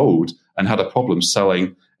just sold and had a problem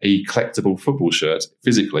selling a collectible football shirt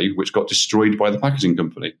physically, which got destroyed by the packaging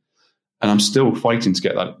company. And I'm still fighting to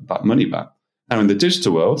get that money back. Now, in the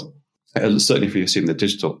digital world, certainly if you assume the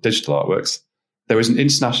digital artworks, there is an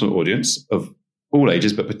international audience of all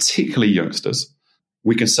ages, but particularly youngsters.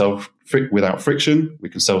 We can sell without friction. We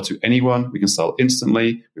can sell to anyone. We can sell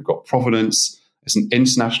instantly. We've got provenance. It's an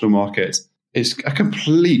international market. It's a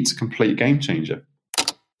complete game changer.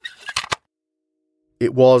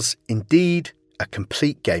 It was indeed a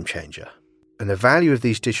complete game changer. And the value of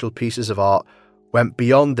these digital pieces of art went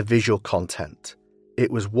beyond the visual content. It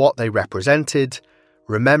was what they represented,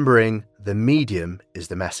 remembering the medium is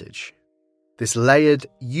the message. This layered,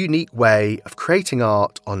 unique way of creating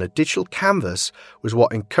art on a digital canvas was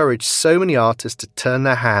what encouraged so many artists to turn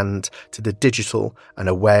their hand to the digital and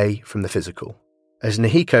away from the physical. As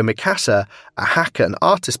Nahiko Mikasa, a hacker and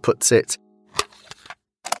artist, puts it,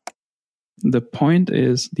 the point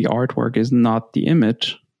is the artwork is not the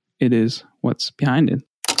image, it is what's behind it.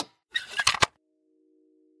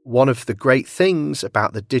 One of the great things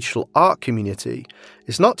about the digital art community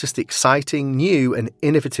is not just the exciting, new and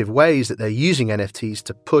innovative ways that they're using NFTs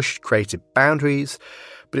to push creative boundaries,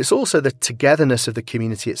 but it's also the togetherness of the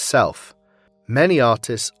community itself. Many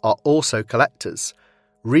artists are also collectors,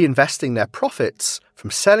 reinvesting their profits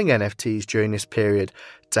from selling NFTs during this period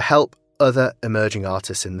to help other emerging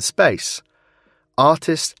artists in the space.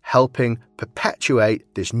 Artists helping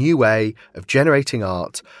perpetuate this new way of generating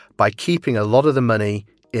art by keeping a lot of the money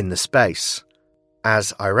in the space.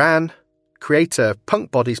 As Iran, creator of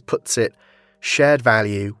Punk Bodies, puts it, shared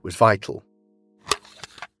value was vital.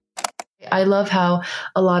 I love how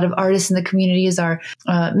a lot of artists in the communities are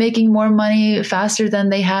making more money faster than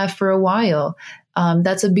they have for a while.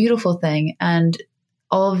 That's a beautiful thing. And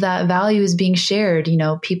all of that value is being shared. You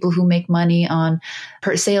know, people who make money on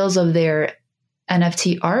sales of their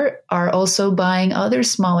NFT art are also buying other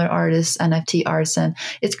smaller artists' NFT arts, and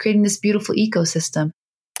it's creating this beautiful ecosystem.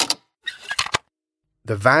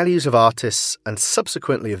 The values of artists and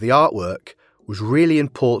subsequently of the artwork was really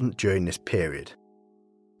important during this period.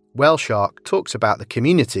 Whale talks about the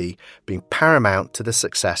community being paramount to the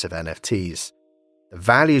success of NFTs. The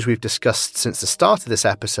values we've discussed since the start of this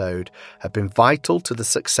episode have been vital to the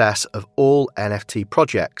success of all NFT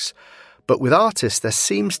projects, but with artists there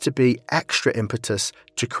seems to be extra impetus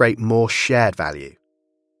to create more shared value.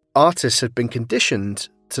 Artists had been conditioned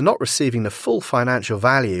to not receiving the full financial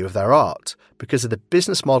value of their art because of the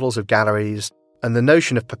business models of galleries, and the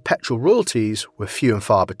notion of perpetual royalties were few and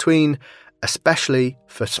far between, especially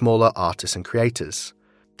for smaller artists and creators.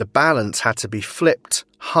 The balance had to be flipped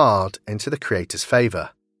hard into the creator's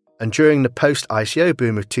favour. And during the post-ICO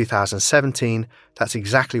boom of 2017, that's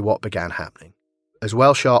exactly what began happening. As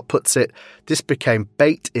Whale puts it, this became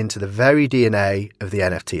baked into the very DNA of the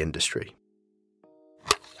NFT industry.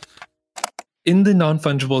 In the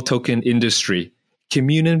non-fungible token industry,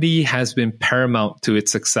 community has been paramount to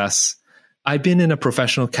its success. I've been in a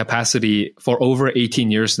professional capacity for over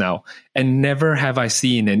 18 years now, and never have I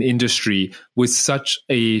seen an industry with such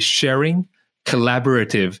a sharing,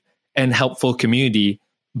 collaborative, and helpful community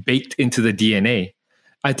baked into the DNA.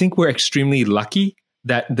 I think we're extremely lucky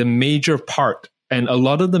that the major part and a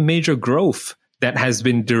lot of the major growth that has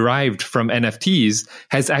been derived from NFTs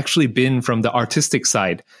has actually been from the artistic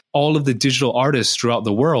side. All of the digital artists throughout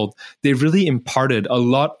the world, they really imparted a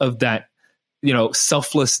lot of that,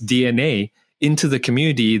 selfless DNA into the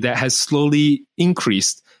community that has slowly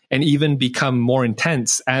increased and even become more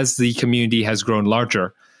intense as the community has grown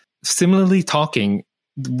larger. Similarly talking,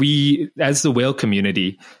 we, as the Whale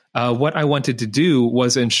community, what I wanted to do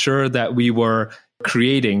was ensure that we were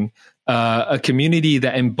creating a community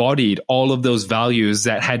that embodied all of those values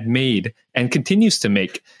that had made and continues to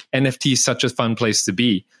make NFTs such a fun place to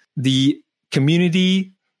be. The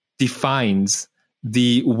community defines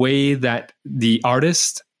the way that the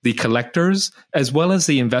artists, the collectors, as well as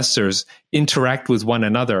the investors interact with one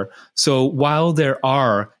another. So while there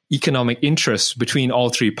are economic interests between all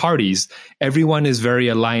three parties, everyone is very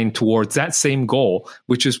aligned towards that same goal,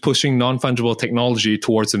 which is pushing non-fungible technology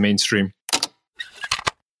towards the mainstream.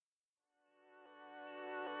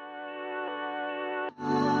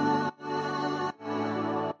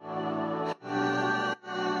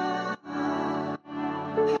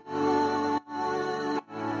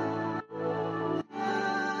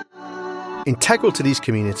 Integral to these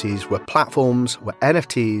communities were platforms where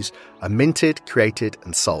NFTs are minted, created,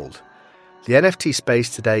 and sold. The NFT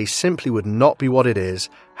space today simply would not be what it is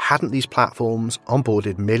hadn't these platforms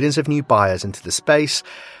onboarded millions of new buyers into the space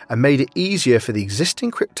and made it easier for the existing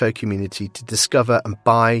crypto community to discover and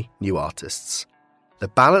buy new artists. The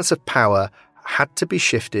balance of power had to be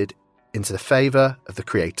shifted into the favour of the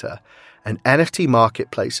creator, and NFT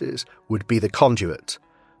marketplaces would be the conduit,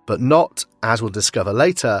 but not, as we'll discover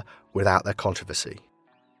later, without their controversy.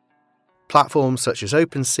 Platforms such as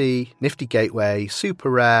OpenSea, Nifty Gateway,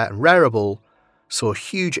 SuperRare, and Rarible saw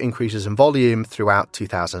huge increases in volume throughout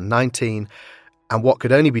 2019 and what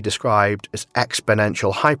could only be described as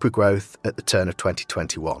exponential hypergrowth at the turn of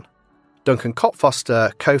 2021. Duncan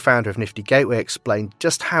Cockfoster, co-founder of Nifty Gateway, explained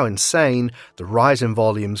just how insane the rise in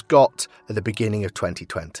volumes got at the beginning of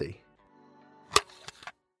 2020.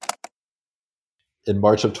 In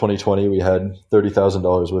March of 2020, we had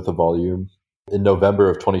 $30,000 worth of volume. In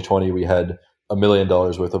November of 2020, we had $1 million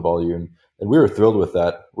worth of volume. And we were thrilled with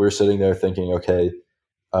that. We were sitting there thinking, okay,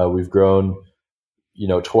 we've grown,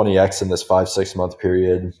 20x in this 5-6 month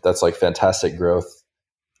period. That's like fantastic growth.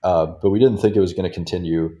 But we didn't think it was going to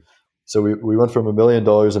continue. So we went from $1 million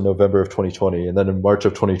in November of 2020. And then in March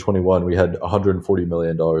of 2021, we had $140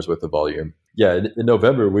 million worth of volume. Yeah, in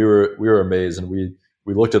November, we were amazed, and we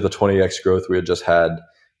looked at the 20x growth we had just had,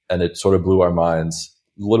 and it sort of blew our minds.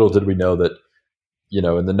 Little did we know that,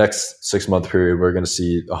 in the next 6 month period, we're going to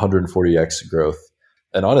see 140x growth.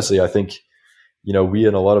 And honestly, I think we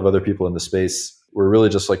and a lot of other people in the space were really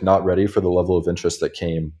just like not ready for the level of interest that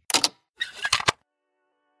came.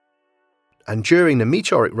 And during the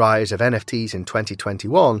meteoric rise of NFTs in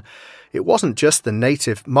 2021, it wasn't just the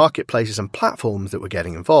native marketplaces and platforms that were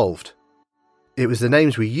getting involved. It was the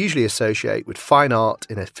names we usually associate with fine art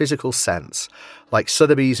in a physical sense, like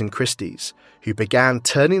Sotheby's and Christie's, who began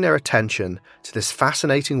turning their attention to this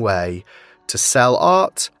fascinating way to sell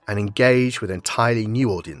art and engage with entirely new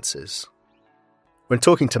audiences. When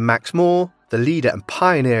talking to Max Moore, the leader and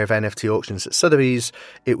pioneer of NFT auctions at Sotheby's,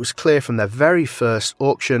 it was clear from their very first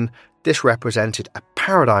auction this represented a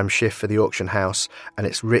paradigm shift for the auction house and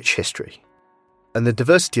its rich history. And the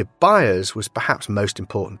diversity of buyers was perhaps most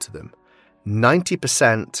important to them.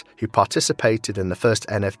 90% who participated in the first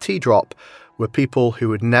NFT drop were people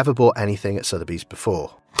who had never bought anything at Sotheby's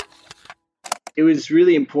before. It was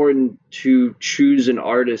really important to choose an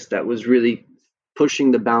artist that was really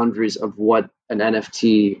pushing the boundaries of what an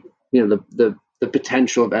NFT, the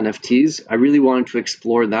potential of NFTs. I really wanted to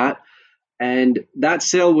explore that. And that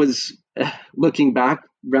sale was, looking back,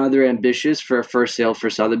 rather ambitious for a first sale for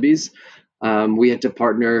Sotheby's. We had to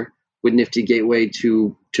partner with Nifty Gateway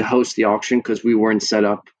to host the auction because we weren't set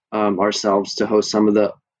up ourselves to host some of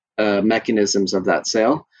the mechanisms of that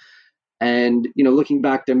sale. And, looking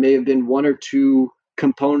back, there may have been one or two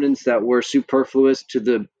components that were superfluous to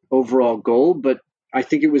the overall goal, but I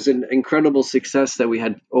think it was an incredible success that we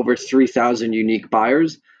had over 3,000 unique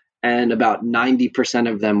buyers, and about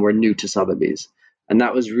 90% of them were new to Sotheby's. And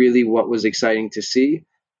that was really what was exciting to see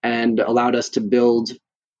and allowed us to build,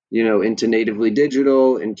 into natively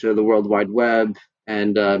digital, into the World Wide Web,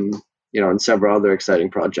 and, and several other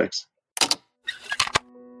exciting projects.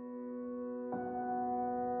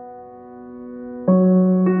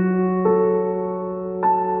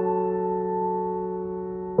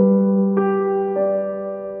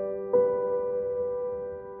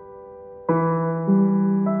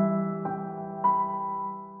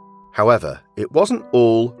 However, it wasn't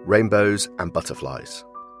all rainbows and butterflies.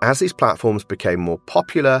 As these platforms became more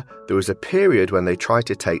popular, there was a period when they tried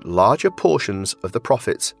to take larger portions of the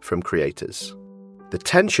profits from creators. The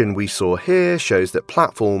tension we saw here shows that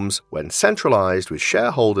platforms, when centralized with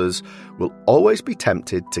shareholders, will always be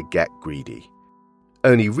tempted to get greedy.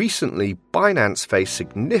 Only recently, Binance faced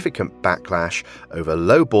significant backlash over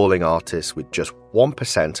lowballing artists with just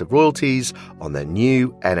 1% of royalties on their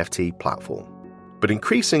new NFT platform. But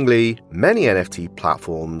increasingly, many NFT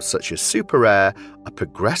platforms, such as SuperRare, are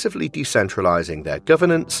progressively decentralizing their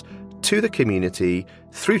governance to the community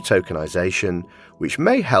through tokenization, which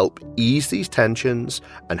may help ease these tensions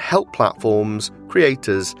and help platforms,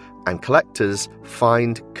 creators, and collectors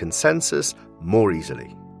find consensus more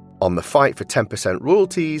easily. On the fight for 10%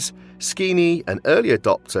 royalties, Skeeny, an early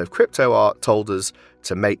adopter of crypto art, told us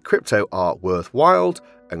to make crypto art worthwhile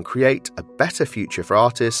and create a better future for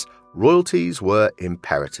artists, royalties were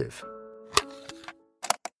imperative.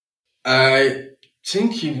 I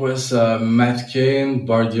think it was Matt Cain,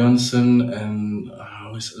 Bart Johnson, and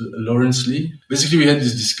Lawrence Lee. Basically, we had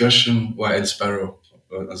this discussion, Ed Sparrow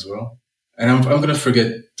as well. And I'm going to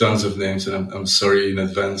forget tons of names, and I'm sorry in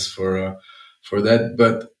advance for that.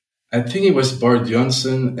 But I think it was Bart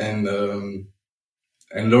Johnson and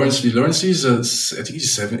Lawrence Lee. Lawrence Lee is, I think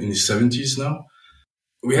he's in his 70s now.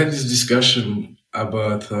 We had this discussion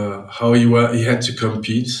about how he had to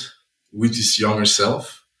compete with his younger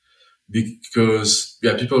self because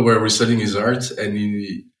people were reselling his art and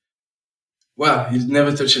he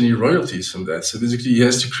never touched any royalties from that. So basically he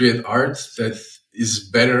has to create art that is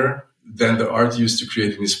better than the art he used to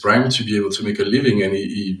create in his prime to be able to make a living, and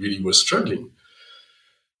he really was struggling.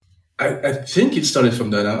 I think it started from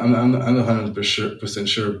that. I'm not 100%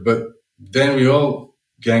 sure, but then we all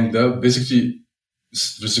ganged up. Basically,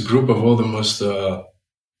 there's a group of all the most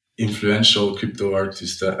influential crypto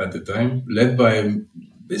artists at the time, led by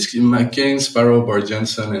basically Matt Cain, Sparrow, Bart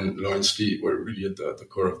Johnson, and Lawrence Lee were really at the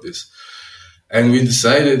core of this. And we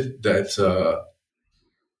decided that,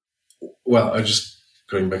 I'm just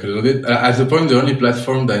going back a little bit. At the point, the only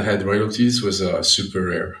platform that had royalties was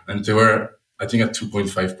SuperRare. And they were, I think, at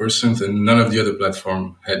 2.5%, and none of the other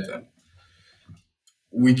platform had them.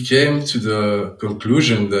 We came to the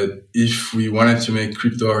conclusion that if we wanted to make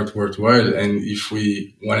crypto art worthwhile and if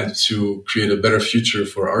we wanted to create a better future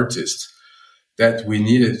for artists, that we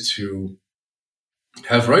needed to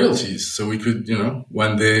have royalties so we could,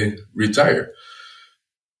 one day retire.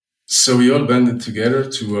 So we all banded together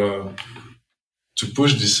to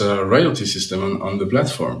push this royalty system on the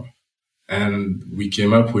platform. And we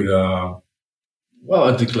came up with a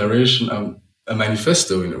declaration, a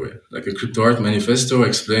manifesto in a way, like a crypto art manifesto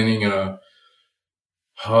explaining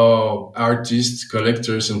how artists,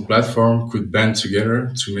 collectors, and platform could band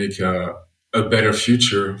together to make a better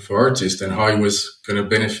future for artists, and how it was going to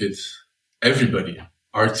benefit everybody.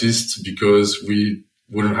 Artists, because we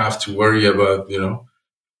wouldn't have to worry about,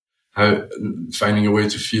 finding a way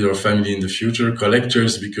to feed our family in the future.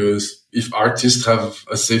 Collectors, because if artists have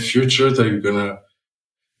a safe future, they're going to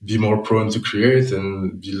be more prone to create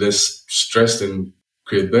and be less stressed and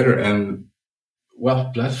create better. And,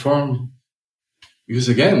 platform, because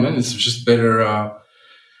again, man, it's just better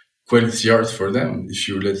quality art for them if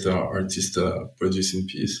you let the artist produce in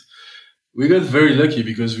peace. We got very lucky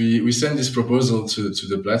because we sent this proposal to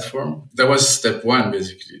the platform. That was step one,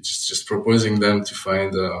 basically, just proposing them to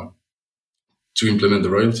find to implement the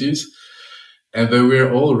royalties, and then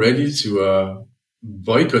we're all ready to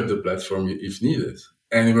boycott the platform if needed.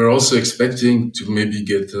 And we're also expecting to maybe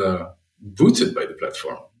get booted by the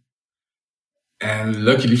platform. And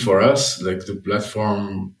luckily for us, like the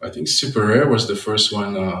platform, I think Super Rare was the first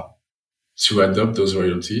one to adopt those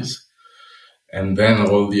royalties. And then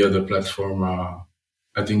all the other platform,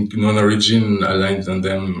 I think Non-Origin aligned on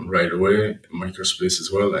them right away, Microspace as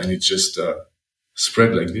well, and it just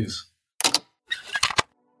spread like this.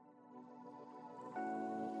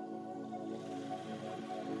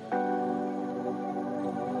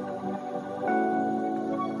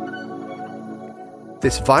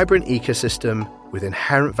 This vibrant ecosystem with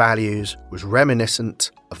inherent values was reminiscent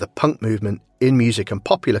of the punk movement in music and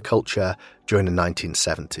popular culture during the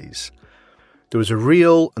 1970s. There was a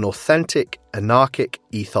real and authentic anarchic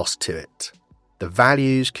ethos to it. The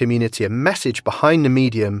values, community and message behind the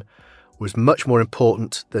medium was much more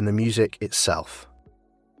important than the music itself.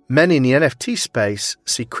 Many in the NFT space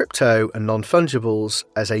see crypto and non-fungibles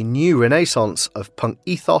as a new renaissance of punk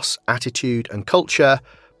ethos, attitude and culture,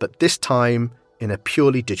 but this time in a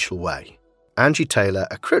purely digital way. Angie Taylor,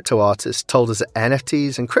 a crypto artist, told us that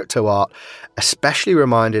NFTs and crypto art especially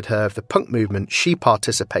reminded her of the punk movement she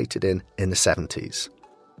participated in the 70s.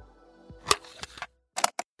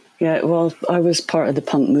 Yeah, well, I was part of the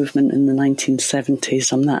punk movement in the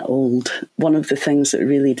 1970s. I'm that old. One of the things that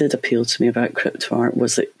really did appeal to me about crypto art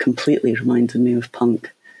was it completely reminded me of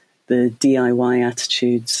punk. The DIY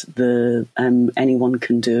attitudes, the anyone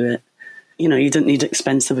can do it. You didn't need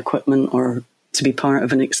expensive equipment or to be part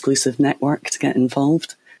of an exclusive network to get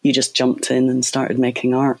involved. You just jumped in and started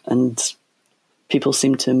making art, and people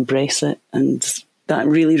seemed to embrace it. And that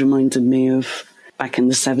really reminded me of back in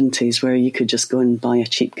the 70s, where you could just go and buy a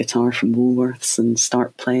cheap guitar from Woolworths and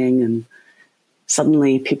start playing, and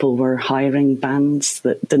suddenly people were hiring bands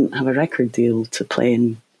that didn't have a record deal to play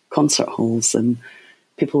in concert halls, and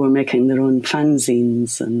people were making their own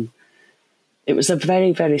fanzines, and it was a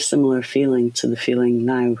very, very similar feeling to the feeling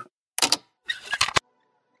now.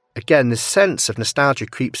 Again, this sense of nostalgia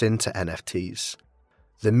creeps into NFTs.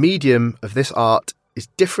 The medium of this art is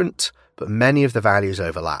different, but many of the values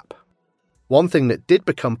overlap. One thing that did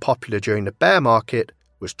become popular during the bear market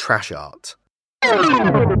was trash art.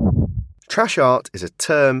 Trash art is a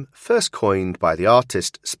term first coined by the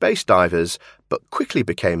artist Space Divers, but quickly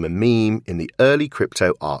became a meme in the early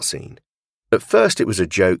crypto art scene. At first, it was a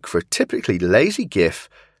joke for a typically lazy GIF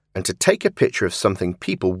and to take a picture of something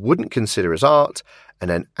people wouldn't consider as art and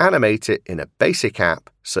then animate it in a basic app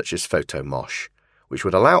such as Photomosh, which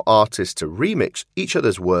would allow artists to remix each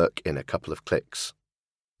other's work in a couple of clicks.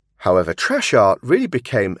 However, trash art really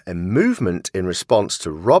became a movement in response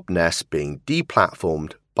to Rob Ness being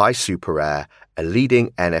deplatformed by Super Rare, a leading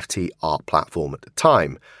NFT art platform at the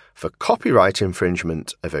time, for copyright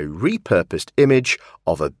infringement of a repurposed image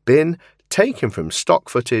of a bin taken from stock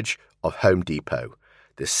footage of Home Depot,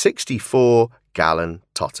 the 64-gallon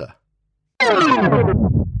Totter.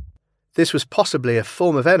 This was possibly a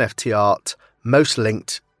form of NFT art most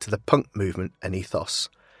linked to the punk movement and ethos.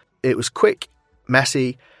 It was quick,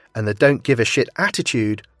 messy, and the don't give a shit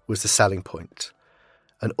attitude was the selling point.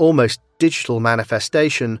 An almost digital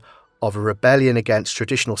manifestation of a rebellion against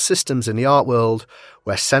traditional systems in the art world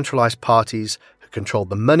where centralized parties had controlled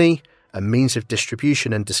the money and means of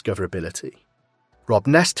distribution and discoverability. Rob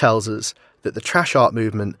Ness tells us that the trash art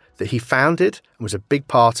movement that he founded and was a big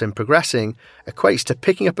part in progressing equates to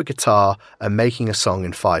picking up a guitar and making a song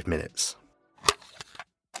in 5 minutes.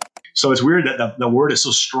 So it's weird that the word is so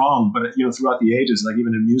strong, but throughout the ages, like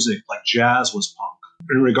even in music, like jazz was punk.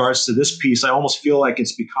 In regards to this piece, I almost feel like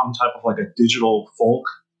it's become type of like a digital folk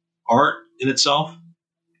art in itself.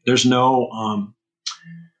 There's no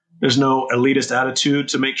elitist attitude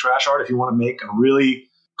to make trash art. If you want to make a really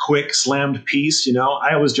quick slammed piece,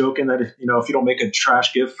 I was joking that if you don't make a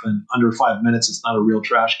trash GIF in under 5 minutes, it's not a real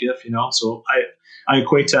trash GIF, So I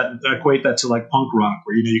equate that to like punk rock,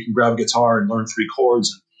 where you can grab a guitar and learn 3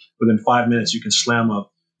 chords, and within 5 minutes you can slam a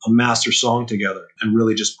master song together and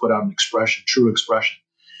really just put out an expression, true expression.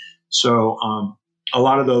 So a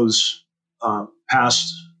lot of those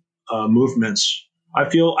past movements, I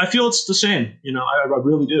feel it's the same. I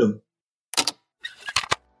really do.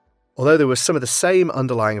 Although there were some of the same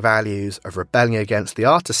underlying values of rebelling against the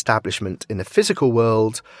art establishment in the physical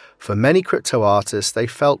world, for many crypto artists, they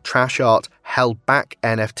felt trash art held back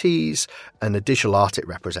NFTs and the digital art it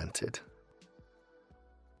represented.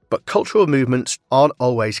 But cultural movements aren't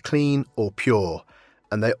always clean or pure,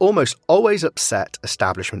 and they almost always upset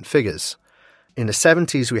establishment figures. In the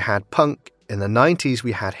 70s we had punk, in the 90s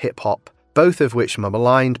we had hip-hop, both of which were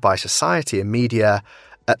maligned by society and media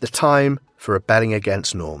at the time for rebelling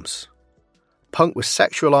against norms. Punk was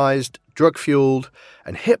sexualized, drug-fueled,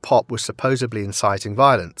 and hip-hop was supposedly inciting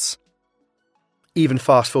violence. Even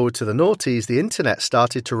fast forward to the noughties, the internet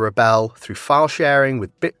started to rebel through file sharing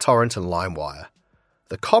with BitTorrent and LimeWire.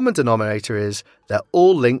 The common denominator is they're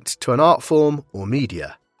all linked to an art form or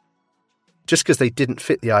media. Just because they didn't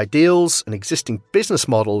fit the ideals and existing business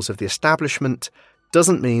models of the establishment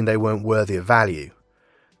doesn't mean they weren't worthy of value.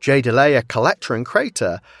 Jay DeLay, a collector and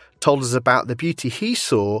creator, told us about the beauty he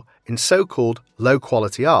saw in so-called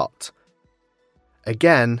low-quality art.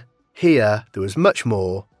 Again, here there was much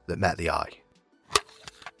more that met the eye.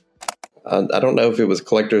 I don't know if it was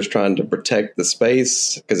collectors trying to protect the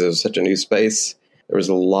space because it was such a new space. There was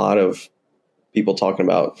a lot of people talking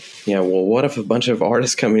about, well, what if a bunch of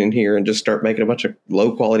artists come in here and just start making a bunch of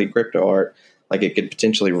low-quality crypto art? Like, it could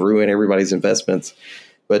potentially ruin everybody's investments.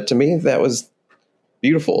 But to me, that was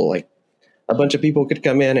beautiful. Like, a bunch of people could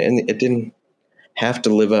come in and it didn't have to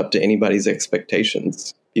live up to anybody's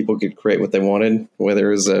expectations. People could create what they wanted, whether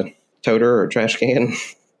it was a toter or a trash can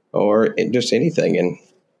or just anything, and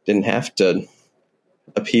didn't have to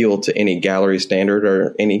appeal to any gallery standard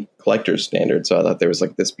or any collector's standard. So I thought there was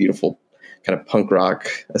like this beautiful kind of punk rock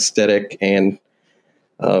aesthetic and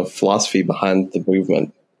philosophy behind the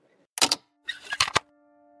movement.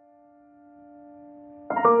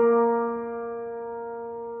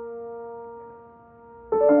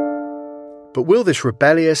 But will this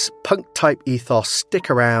rebellious, punk-type ethos stick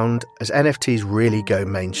around as NFTs really go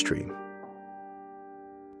mainstream?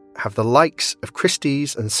 Have the likes of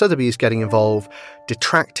Christie's and Sotheby's getting involved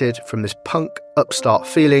detracted from this punk upstart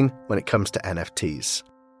feeling when it comes to NFTs?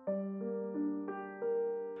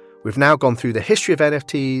 We've now gone through the history of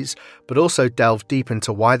NFTs, but also delved deep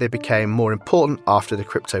into why they became more important after the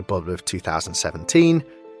crypto bubble of 2017.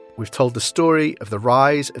 We've told the story of the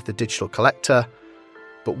rise of the digital collector.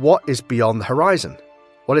 But what is beyond the horizon?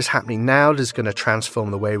 What is happening now that is going to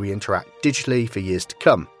transform the way we interact digitally for years to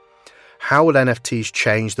come? How will NFTs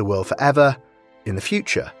change the world forever in the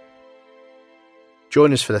future?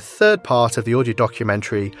 Join us for the third part of the audio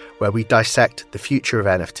documentary where we dissect the future of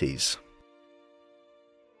NFTs.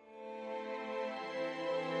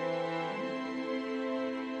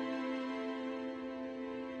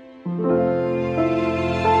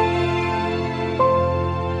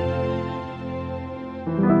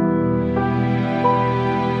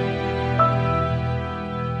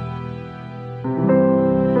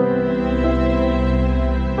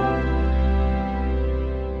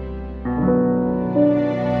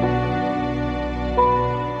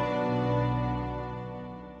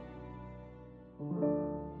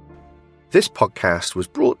 This podcast was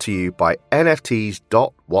brought to you by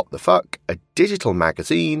NFTs.WhatTheFuck, a digital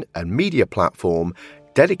magazine and media platform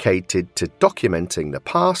dedicated to documenting the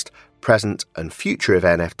past, present, and future of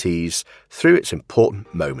NFTs through its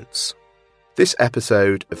important moments. This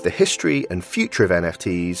episode of The History and Future of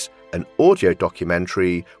NFTs, an audio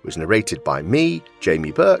documentary, was narrated by me,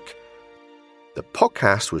 Jamie Burke. The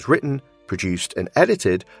podcast was written, produced, and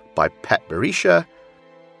edited by Pet Barisha.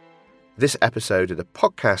 This episode of the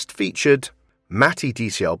podcast featured Matty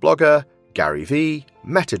DCL Blogger, Gary V,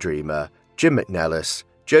 MetaDreamer, Jim McNellis,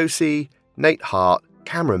 Josie, Nate Hart,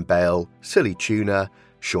 Cameron Bale, Silly Tuna,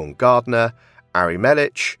 Sean Gardner, Ari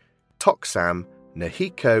Melich, Toksam,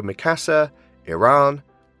 Nahiko Mikasa, Iran,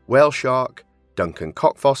 Whale Shark, Duncan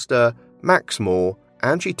Cockfoster, Max Moore,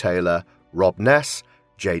 Angie Taylor, Rob Ness,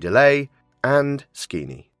 Jay DeLay, and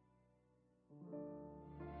Skeeny.